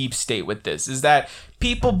orders and deep state with this. Is that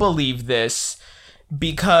people believe this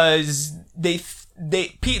because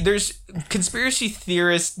there's conspiracy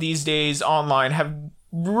theorists these days online have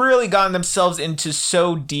really gotten themselves into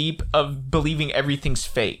so deep of believing everything's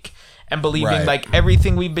fake. And believing like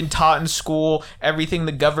everything we've been taught in school, everything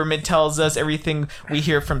the government tells us, everything we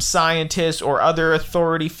hear from scientists or other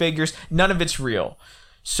authority figures, none of it's real.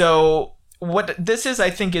 So what this is, I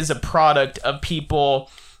think, is a product of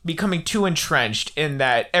people becoming too entrenched in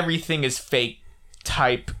that everything is fake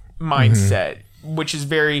type mindset, which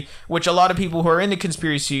a lot of people who are into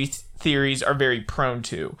conspiracy theories are very prone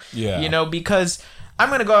to. Yeah. You know, because I'm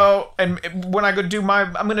going to go, and when I go do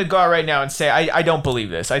I'm going to go out right now and say, I don't believe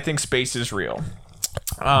this. I think space is real.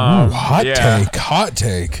 Hot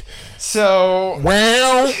take. So,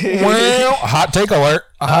 well, hot take alert.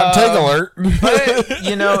 Hot take alert. But,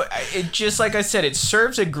 you know, it just, like I said, it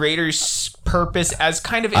serves a greater purpose as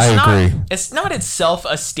kind of, it's not itself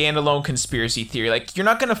a standalone conspiracy theory. Like, you're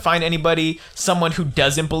not going to find someone who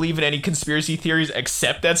doesn't believe in any conspiracy theories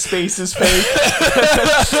except that space is fake.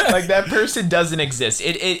 Like, that person doesn't exist.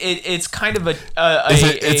 It's kind of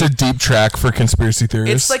it's a deep track for conspiracy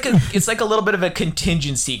theories. It's like a little bit of a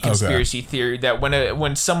contingency conspiracy theory that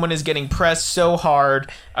when someone is getting pressed so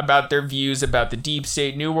hard about their views about the deep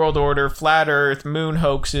state, new world order, flat earth, moon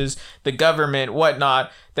hoaxes, the government,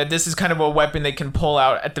 whatnot, that this is kind of a weapon they can pull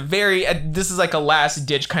out this is like a last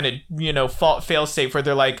ditch kind of, you know, fail safe where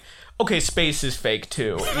they're like, okay, space is fake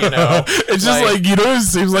too, you know. It's just like, you know, it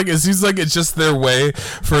seems like it's just their way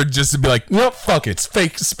for just to be like, no, fuck it, it's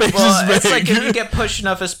fake. Space is fake. It's like if you get pushed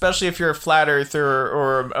enough, especially if you're a flat earther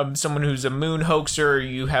or someone who's a moon hoaxer, or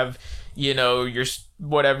you have, you know, your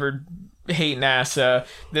whatever, hate NASA.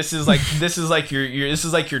 This is like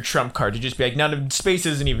your trump card to just be like, none of space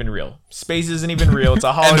isn't even real. Space isn't even real. It's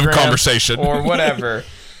a hologram. End of conversation. Or whatever.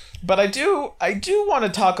 But I do want to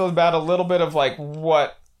talk about a little bit of like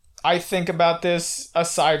what I think about this,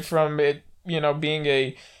 aside from it, you know, being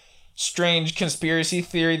a strange conspiracy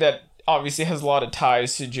theory that obviously has a lot of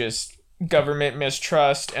ties to just government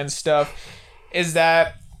mistrust and stuff, is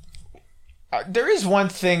that there is one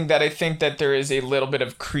thing that I think that there is a little bit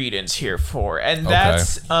of credence here for, and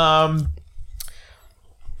that's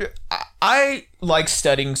I like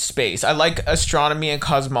studying space. I like astronomy and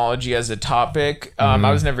cosmology as a topic.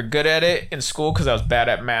 I was never good at it in school because I was bad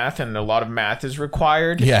at math, and a lot of math is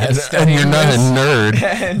required. Yeah, and you're not a nerd.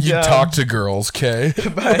 And, you talk to girls, okay?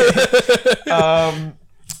 But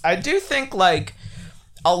I do think like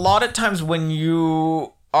a lot of times when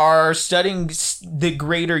you are studying the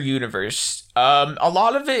greater universe, a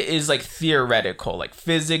lot of it is like theoretical. Like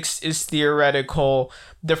physics is theoretical.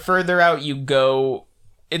 The further out you go,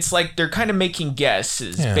 it's like they're kind of making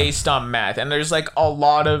guesses based on math, and there's like a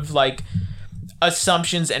lot of like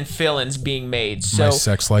assumptions and fill-ins being made. So my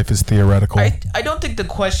sex life is theoretical. I don't think the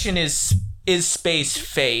question is space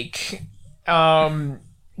fake,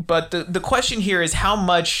 but the question here is how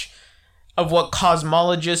much of what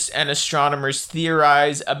cosmologists and astronomers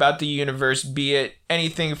theorize about the universe, be it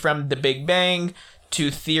anything from the Big Bang to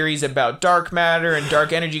theories about dark matter and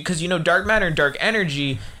dark energy, because, you know, dark matter and dark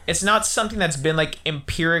energy, it's not something that's been like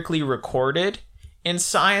empirically recorded in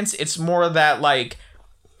science. It's more that like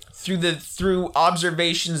through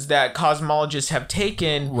observations that cosmologists have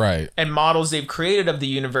taken, and models they've created of the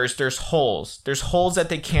universe, there's holes that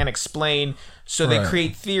they can't explain, so they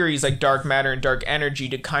create theories like dark matter and dark energy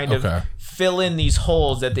to kind of fill in these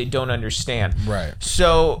holes that they don't understand.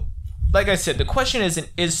 So like I said, the question isn't,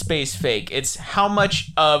 is space fake? It's how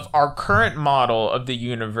much of our current model of the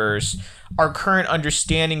universe, our current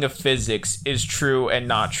understanding of physics is true and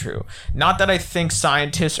not true. Not that I think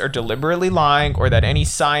scientists are deliberately lying or that any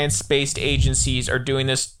science-based agencies are doing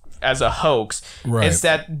this as a hoax. It's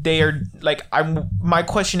that they are like, my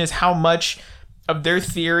question is how much of their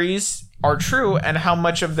theories are true and how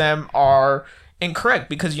much of them are incorrect,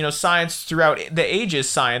 because, you know, science throughout the ages,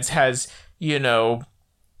 science has, you know,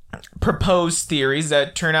 proposed theories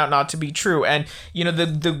that turn out not to be true. And, you know,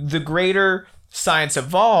 the greater science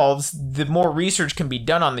evolves, the more research can be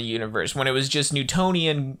done on the universe. When it was just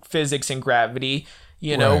Newtonian physics and gravity,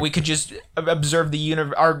 you know, we could just observe the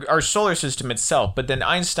our solar system itself. But then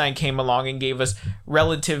Einstein came along and gave us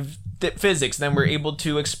relative physics. Then we're able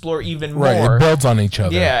to explore even more. It builds on each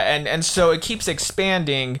other. Yeah, and so it keeps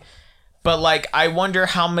expanding. But like, I wonder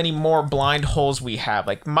how many more blind holes we have.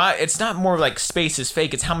 Like, it's not more like space is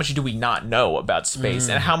fake. It's how much do we not know about space,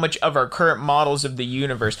 and how much of our current models of the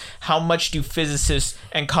universe, how much do physicists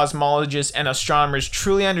and cosmologists and astronomers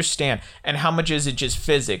truly understand, and how much is it just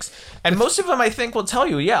physics? And most of them, I think, will tell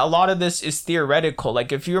you, yeah, a lot of this is theoretical.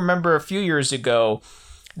 Like, if you remember a few years ago,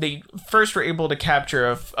 they first were able to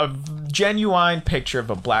capture a genuine picture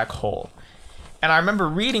of a black hole. And I remember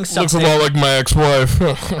reading something. Looks a lot like my ex-wife.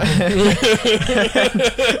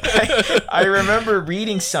 I remember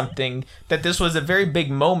reading something that this was a very big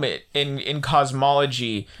moment in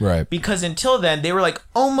cosmology. Right. Because until then, they were like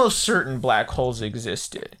almost certain black holes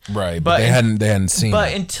existed. Right. But they hadn't seen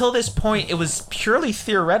But it. until this point, it was purely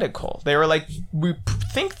theoretical. They were like, we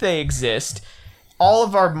think they exist. All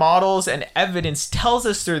of our models and evidence tells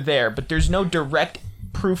us they're there, but there's no direct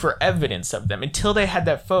proof or evidence of them until they had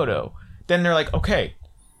that photo. Then they're like, okay,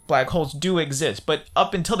 black holes do exist. But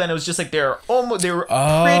up until then, it was just like they were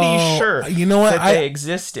pretty sure you know what? that they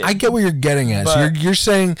existed. I get what you're getting at. So But- you're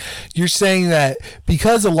saying that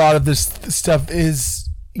because a lot of this stuff is,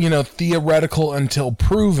 theoretical until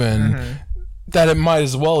proven, that it might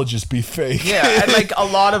as well just be fake. Yeah, and like a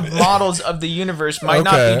lot of models of the universe might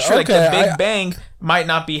not be true. Like the Big Bang might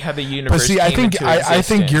not be how the universe. But see, I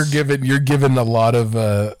think you're giving a lot of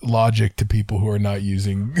logic to people who are not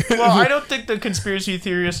using. Well, I don't think the conspiracy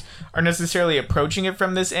theorists are necessarily approaching it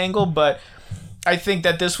from this angle, but I think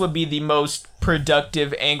that this would be the most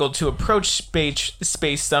productive angle to approach space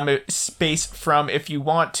from if you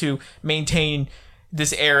want to maintain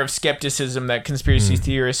this air of skepticism that conspiracy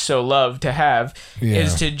theorists so love to have,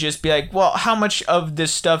 is to just be like, well, how much of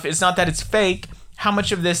this stuff is not that it's fake, how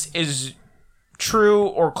much of this is true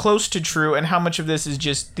or close to true, and how much of this is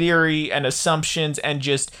just theory and assumptions and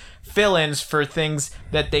just fill-ins for things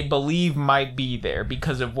that they believe might be there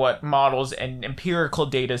because of what models and empirical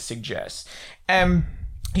data suggests. And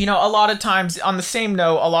a lot of times, on the same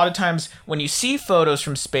note, a lot of times when you see photos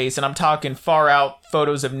from space, and I'm talking far out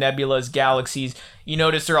photos of nebulas, galaxies, you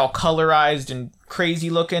notice they're all colorized and crazy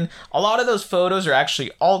looking. A lot of those photos are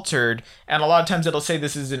actually altered, and a lot of times it'll say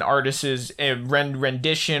this is an artist's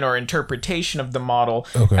rendition or interpretation of the model.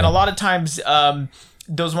 Okay. And a lot of times,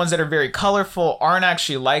 those ones that are very colorful aren't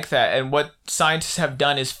actually like that. And what scientists have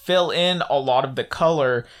done is fill in a lot of the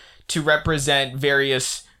color to represent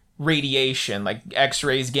various radiation, like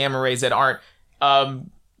X-rays, gamma rays that aren't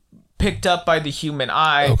picked up by the human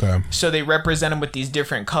eye. Okay. So they represent them with these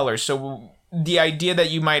different colors. So the idea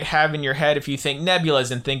that you might have in your head if you think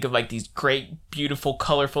nebulas and think of like these great, beautiful,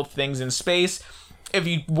 colorful things in space, if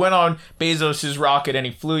you went on Bezos's rocket and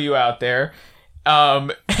he flew you out there,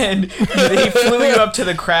 and he flew you up to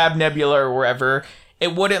the Crab Nebula or wherever,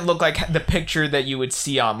 it wouldn't look like the picture that you would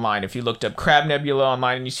see online. If you looked up Crab Nebula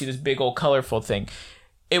online and you see this big old colorful thing,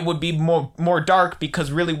 it would be more dark, because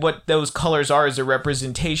really what those colors are is a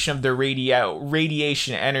representation of the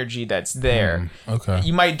radiation energy that's there. Okay.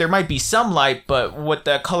 There might be some light, but what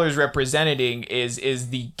the colors representing is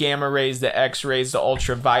the gamma rays, the X-rays, the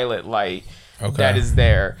ultraviolet light that is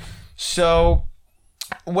there. So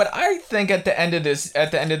what I think at the end of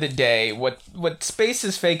the day, what space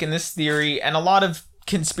is fake in this theory, and a lot of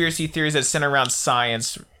conspiracy theories that center around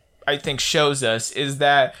science, I think shows us, is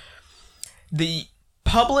that the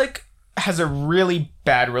public has a really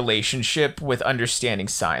bad relationship with understanding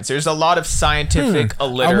science. There's a lot of scientific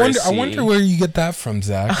illiteracy. I wonder where you get that from,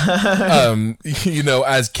 Zach.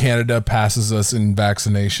 As Canada passes us in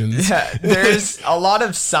vaccinations. Yeah, there's a lot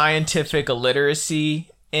of scientific illiteracy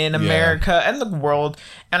in America and the world,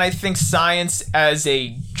 and I think science as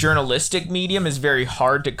a journalistic medium is very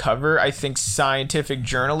hard to cover. I think scientific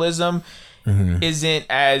journalism isn't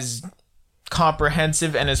as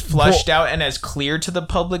comprehensive and as fleshed out and as clear to the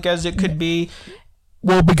public as it could be.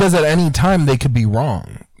 Well, because at any time they could be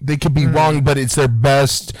wrong. They could be wrong, but it's their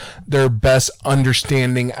best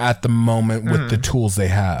understanding at the moment with the tools they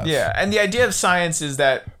have. Yeah, and the idea of science is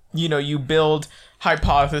that, you build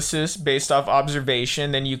hypothesis based off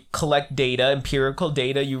observation, then you collect data, empirical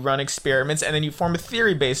data, you run experiments, and then you form a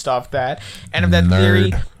theory based off that. And if that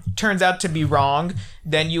theory turns out to be wrong,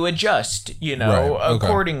 then you adjust,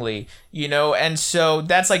 accordingly, and so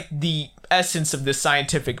that's like the essence of the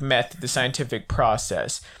scientific method, the scientific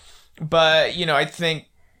process. But, I think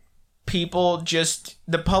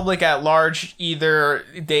the public at large, either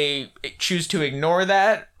they choose to ignore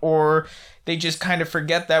that, or they just kind of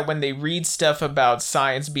forget that when they read stuff about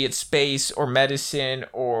science, be it space or medicine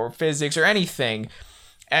or physics or anything.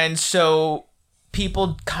 And so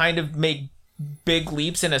people kind of make big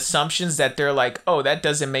leaps and assumptions that they're like, oh, that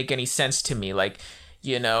doesn't make any sense to me. Like,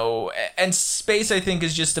 you know, and space I think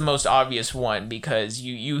is just the most obvious one, because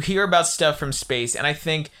you hear about stuff from space, and I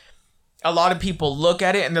think a lot of people look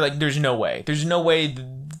at it and they're like, there's no way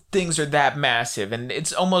things are that massive, and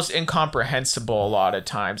it's almost incomprehensible a lot of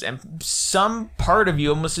times, and some part of you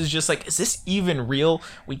almost is just like, is this even real?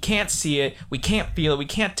 We can't see it, we can't feel it, we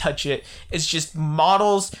can't touch it. It's just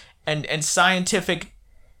models and scientific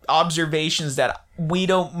observations that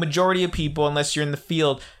majority of people, unless you're in the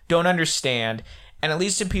field, don't understand. And at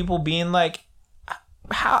least to people being like,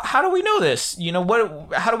 how do we know this? You know,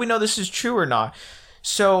 how do we know this is true or not?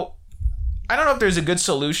 So I don't know if there's a good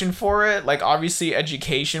solution for it. Like, obviously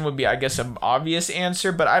education would be, I guess, an obvious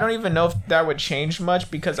answer, but I don't even know if that would change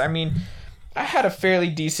much, because I mean, I had a fairly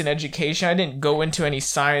decent education. I didn't go into any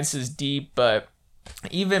sciences deep, but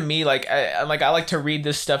even me, like I like to read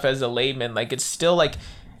this stuff as a layman. Like, it's still like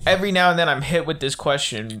every now and then I'm hit with this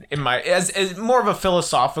question in my as more of a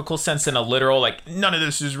philosophical sense than a literal, like, none of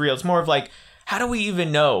this is real. It's more of like, how do we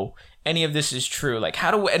even know any of this is true? Like, how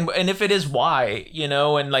do we, and if it is, why, you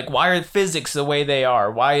know? And like, why are physics the way they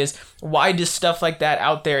are? Why does stuff like that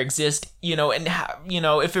out there exist, you know? And how, you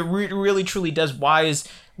know, if it really truly does, why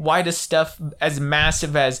does stuff as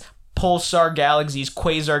massive as pulsar galaxies,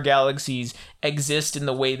 quasar galaxies exist in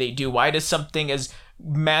the way they do? Why does something as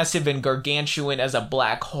massive and gargantuan as a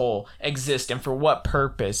black hole exist, and for what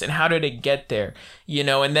purpose, and how did it get there, you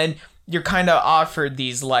know? And then you're kind of offered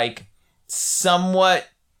these like somewhat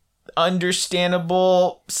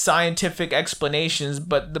understandable scientific explanations,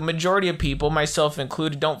 but the majority of people, myself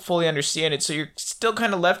included, don't fully understand it. So you're still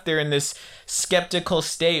kind of left there in this skeptical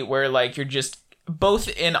state where like you're just both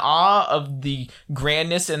in awe of the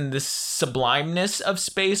grandness and the sublimeness of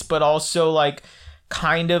space, but also like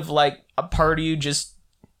kind of like a part of you just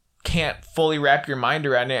can't fully wrap your mind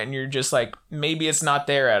around it, and you're just like, maybe it's not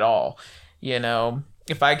there at all, you know?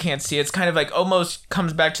 If I can't see it, it's kind of like almost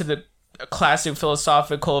comes back to the classic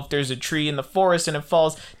philosophical, if there's a tree in the forest and it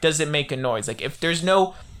falls, does it make a noise? Like, if there's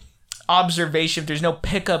no observation, if there's no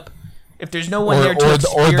pickup, if there's no one there to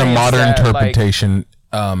experience, or the modern interpretation,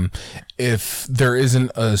 if there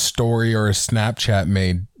isn't a story or a Snapchat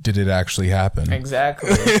made, did it actually happen? Exactly.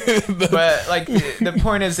 But like the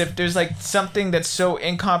point is, if there's like something that's so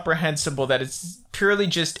incomprehensible that it's purely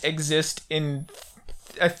just exist in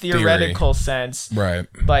a theoretical sense, right?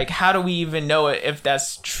 Like, how do we even know it if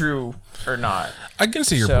that's true or not? I can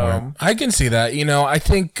see your point. I can see that. You know, I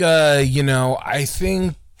think I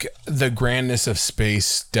think the grandness of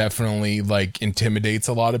space definitely like intimidates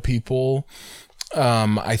a lot of people.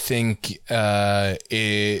 I think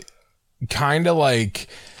it kind of like,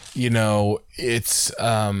 you know, it's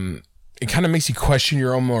it kind of makes you question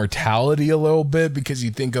your own mortality a little bit, because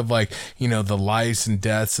you think of like, you know, the lives and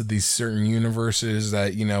deaths of these certain universes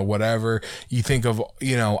that, you know, whatever you think of,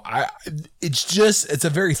 you know, it's a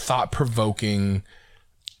very thought-provoking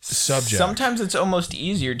subject. Sometimes it's almost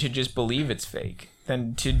easier to just believe it's fake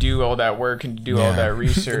than to do all that work and to do all that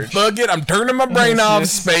research. Fuck it, I'm turning my brain off.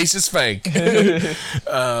 Space is fake.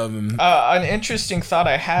 An interesting thought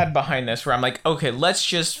I had behind this, where I'm like, okay, let's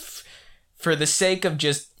just, for the sake of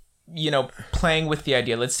just, you know, playing with the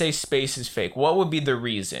idea, let's say space is fake. What would be the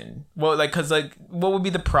reason? Well, like, cause like, what would be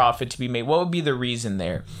the profit to be made? What would be the reason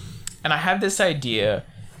there? And I have this idea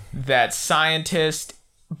that scientists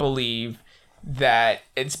believe that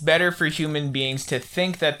it's better for human beings to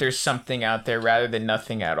think that there's something out there rather than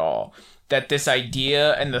nothing at all. That this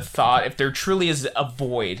idea and the thought, if there truly is a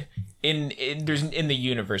void in the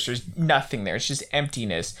universe, there's nothing there, it's just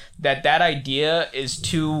emptiness, that idea is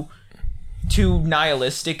too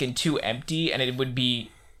nihilistic and too empty, and it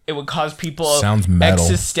would cause people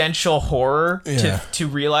existential horror to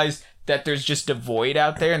realize that there's just a void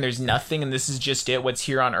out there and there's nothing, and this is just what's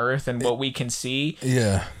here on Earth and what we can see.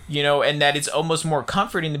 Yeah. You know, and that it's almost more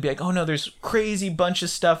comforting to be like, oh no, there's crazy bunch of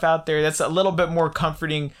stuff out there. That's a little bit more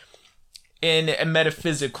comforting in a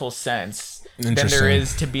metaphysical sense than there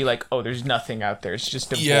is to be like, oh, there's nothing out there. It's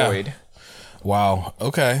just a void. Wow.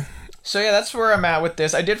 Okay. So yeah, that's where I'm at with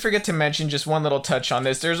this. I did forget to mention just one little touch on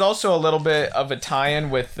this. There's also a little bit of a tie-in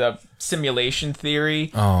with the simulation theory.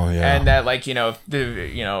 Oh yeah. And that, like,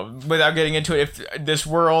 without getting into it, if this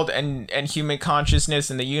world and human consciousness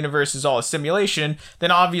and the universe is all a simulation, then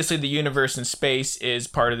obviously the universe and space is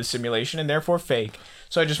part of the simulation and therefore fake.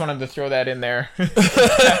 So I just wanted to throw that in there.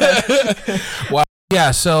 Well, yeah.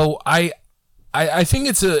 So I think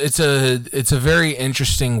it's a very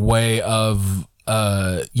interesting way of.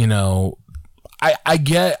 I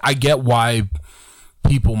get why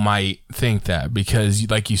people might think that, because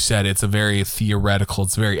like you said, it's a very theoretical,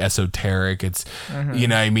 it's very esoteric, it's you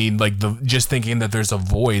know what I mean, like just thinking that there's a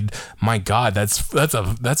void, my god, that's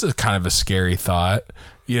a kind of a scary thought.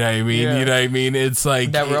 You know what I mean? Yeah. You know what I mean? It's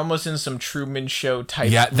like that we're almost in some Truman Show type.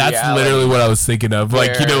 yeah, that's reality. literally what I was thinking of.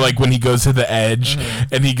 Like, you know, like when he goes to the edge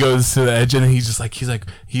and he goes to the edge and he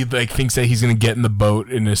thinks that he's gonna get in the boat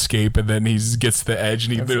and escape, and then he gets to the edge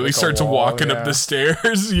and he literally like a starts wall, walking up the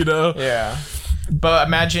stairs, you know? Yeah. But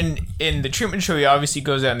imagine in the Truman Show, he obviously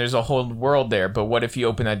goes out and there's a whole world there. But what if you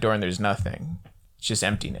open that door and there's nothing? It's just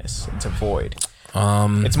emptiness. It's a void.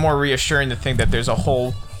 It's more reassuring to think that there's a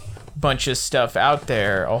whole bunch of stuff out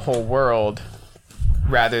there, a whole world,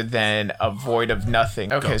 rather than a void of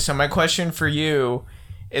nothing. Okay, so my question for you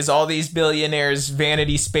is, all these billionaires'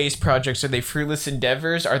 vanity space projects, are they fruitless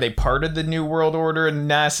endeavors? Are they part of the New World Order and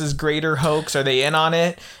NASA's greater hoax? Are they in on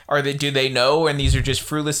it? Do they know, and these are just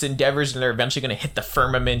fruitless endeavors and they're eventually going to hit the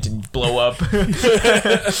firmament and blow up?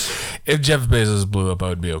 If Jeff Bezos blew up, I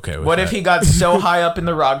would be okay with What that. if he got so high up in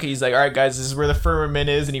the rocket, he's like, all right, guys, this is where the firmament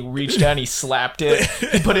is, and he reached down, he slapped it,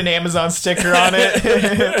 he put an Amazon sticker on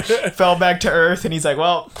it, fell back to Earth, and he's like,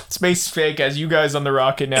 well, space is fake, as you guys on the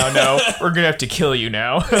rocket now know. We're going to have to kill you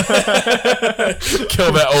now.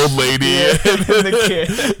 kill that old lady, And the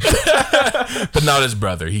kid. but not his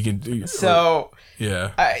brother. He can. So,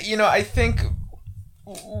 yeah. I think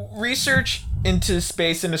research into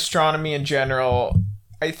space and astronomy in general,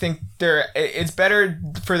 I think it's better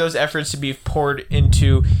for those efforts to be poured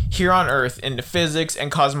into here on Earth, into physics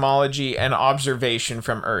and cosmology and observation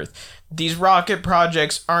from Earth. These rocket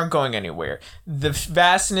projects aren't going anywhere. The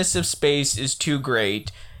vastness of space is too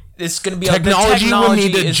great. It's going to be Technology will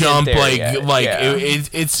need to isn't jump there yet.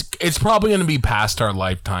 it's probably going to be past our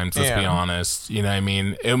lifetimes, let's be Yeah. honest. You know what I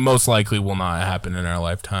mean? It most likely will not happen in our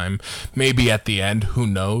lifetime. Maybe at the end, who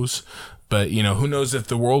knows? But, you know, who knows if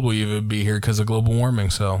the world will even be here because of global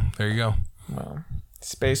warming. So, there you go. Well,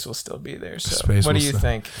 space will still be there. So, Space what will do you still-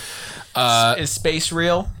 think? Is space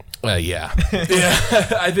real? Yeah. Yeah.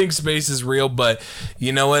 I think space is real, but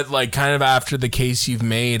you know what? Like, kind of after the case you've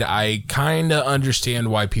made, I kind of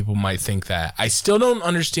understand why people might think that. I still don't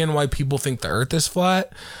understand why people think the Earth is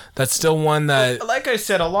flat. That's still one that... Like I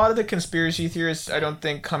said, a lot of the conspiracy theorists, I don't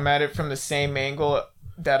think, come at it from the same angle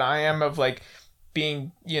that I am, of like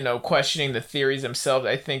being, questioning the theories themselves.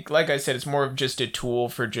 I think, like I said, it's more of just a tool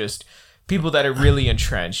for just people that are really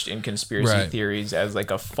entrenched in conspiracy Right. theories as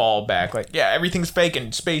like a fallback. Like, yeah, everything's fake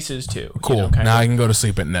and space is too. Cool. Now I can go to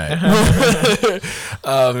sleep at night.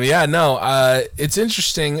 It's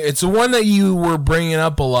interesting. It's one that you were bringing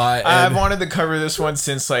up a lot. I've and- wanted to cover this one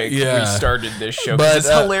since we Yeah. started this show. But, But it's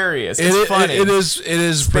hilarious. It's funny. It is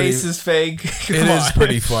Space pretty, is fake. Come it is on.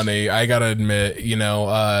 pretty funny. I gotta admit,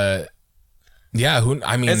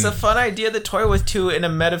 It's a fun idea to toy with too, in a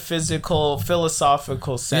metaphysical,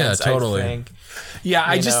 philosophical sense. Yeah, totally. I think. yeah.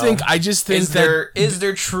 I just think Is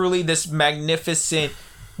there truly this magnificent,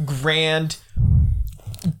 grand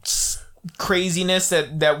craziness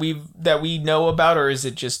that we know about, or is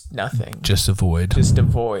it just nothing? just a void, Just a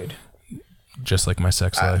void. just like my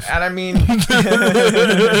sex life. And I mean,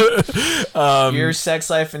 your sex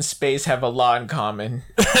life and space have a lot in common.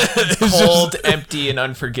 Cold, empty, and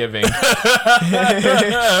unforgiving.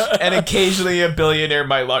 And occasionally a billionaire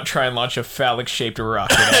might try and launch a phallic-shaped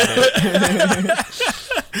rocket at it.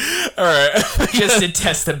 All right. Just to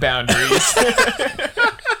test the boundaries.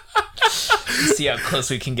 See how close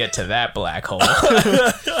we can get to that black hole.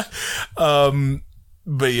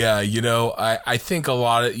 But yeah, I think a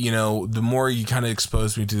lot of, the more you kind of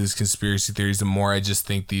expose me to these conspiracy theories, the more I just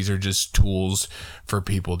think these are just tools for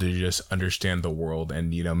people to just understand the world. And,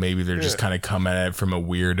 maybe they're just kind of coming at it from a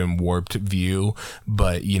weird and warped view.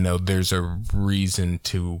 But, there's a reason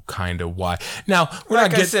to kind of why. Now,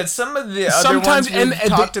 Like I said, some of the other sometimes- ones we've and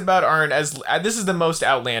talked about aren't as... this is the most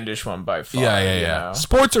outlandish one by far. Yeah. you know?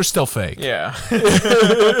 Sports are still fake. Yeah.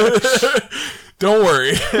 Don't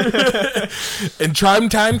worry. And time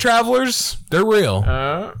travelers, they're real.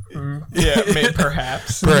 Yeah, maybe,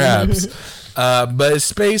 perhaps. Perhaps. But is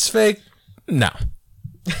space fake? No.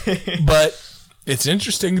 But it's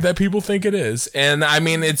interesting that people think it is. And I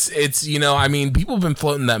mean, it's people have been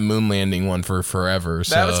floating that moon landing one for forever.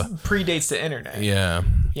 So That predates the internet. yeah.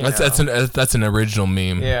 You That's an original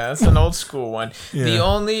meme. Yeah, that's an old school one. The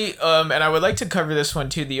only, and I would like to cover this one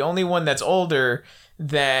too, the only one that's older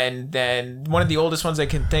then one of the oldest ones I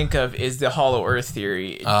can think of is the Hollow Earth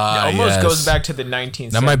theory. It almost yes. goes back to the 19th century.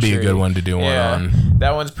 That might be a good one to do one on.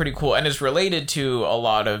 That one's pretty cool, and it's related to a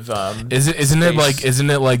lot of. Isn't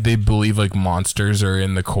it like they believe like monsters are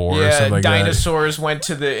in the core? or something like dinosaurs went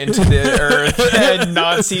into the Earth, and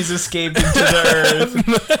Nazis escaped into the Earth.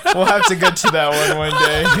 We'll have to get to that one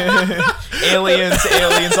day.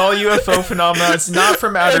 aliens, all UFO phenomena. It's not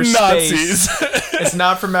from outer space. It's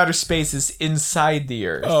not from outer space. It's inside the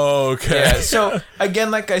Earth. Oh, okay. Yeah. So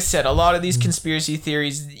again, like I said, a lot of these conspiracy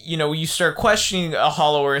theories, you start questioning a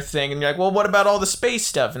Hollow Earth thing, and you're like, well, what about all the space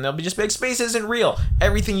stuff? And they'll be just like, space isn't real.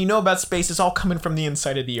 Everything you know about space is all coming from the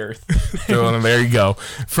inside of the Earth. Well, there you go.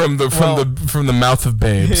 From the mouth of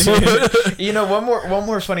babes. One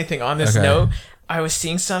more funny thing on this note. I was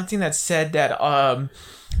seeing something that said that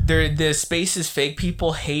the space is fake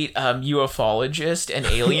people hate ufologists and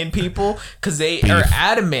alien people because they are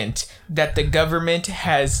adamant that the government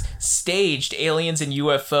has staged aliens and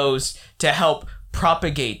UFOs to help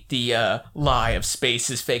propagate the lie of space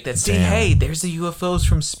is fake. That say, hey, there's the UFOs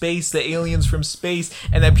from space, the aliens from space,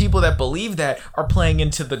 and that people that believe that are playing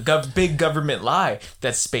into the big government lie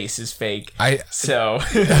that space is fake. I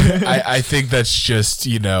think that's just,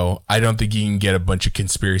 I don't think you can get a bunch of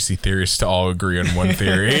conspiracy theorists to all agree on one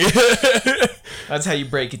theory. That's how you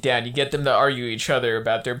break it down. You get them to argue each other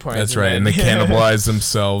about their points. That's right, and they cannibalize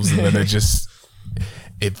themselves, and then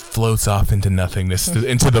it floats off into nothingness,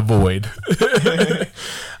 into the void.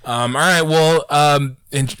 All right, well,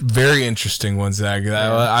 very interesting one, Zach.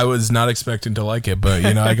 I was not expecting to like it, but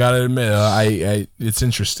I gotta admit, it's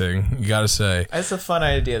interesting. You gotta say, it's a fun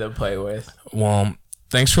idea to play with. Well,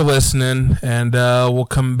 thanks for listening, and we'll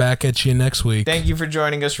come back at you next week. Thank you for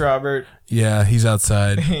joining us, Robert. Yeah, he's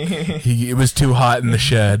outside. It was too hot in the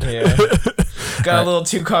shed. Yeah. Got a little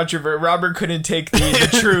too controversial. Robert couldn't take the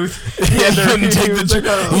truth. He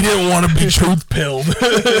didn't want to be truth pilled.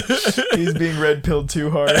 He's being red pilled too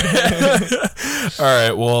hard. All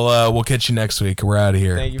right, well, we'll catch you next week. We're out of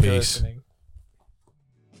here. Thank you for listening.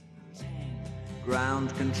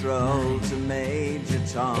 Ground control to Major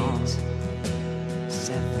Tom.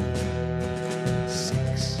 7,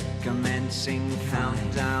 6. Commencing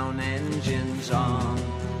countdown, engines on.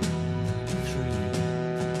 3,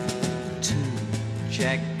 2.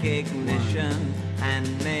 Check ignition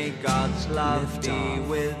and may God's love be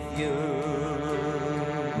with you.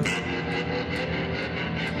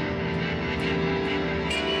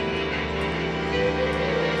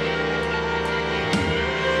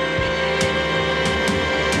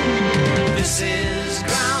 This is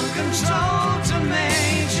ground control to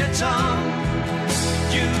Major Tom.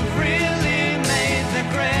 You've really made the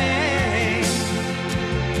grade,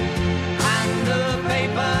 and the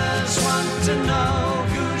papers want to know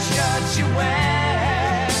whose shirt you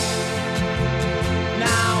wear.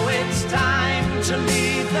 Now it's time to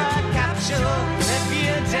leave the capsule if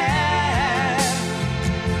you dare.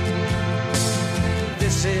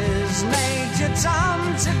 This is Major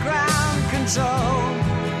Tom to ground control.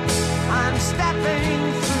 I'm stepping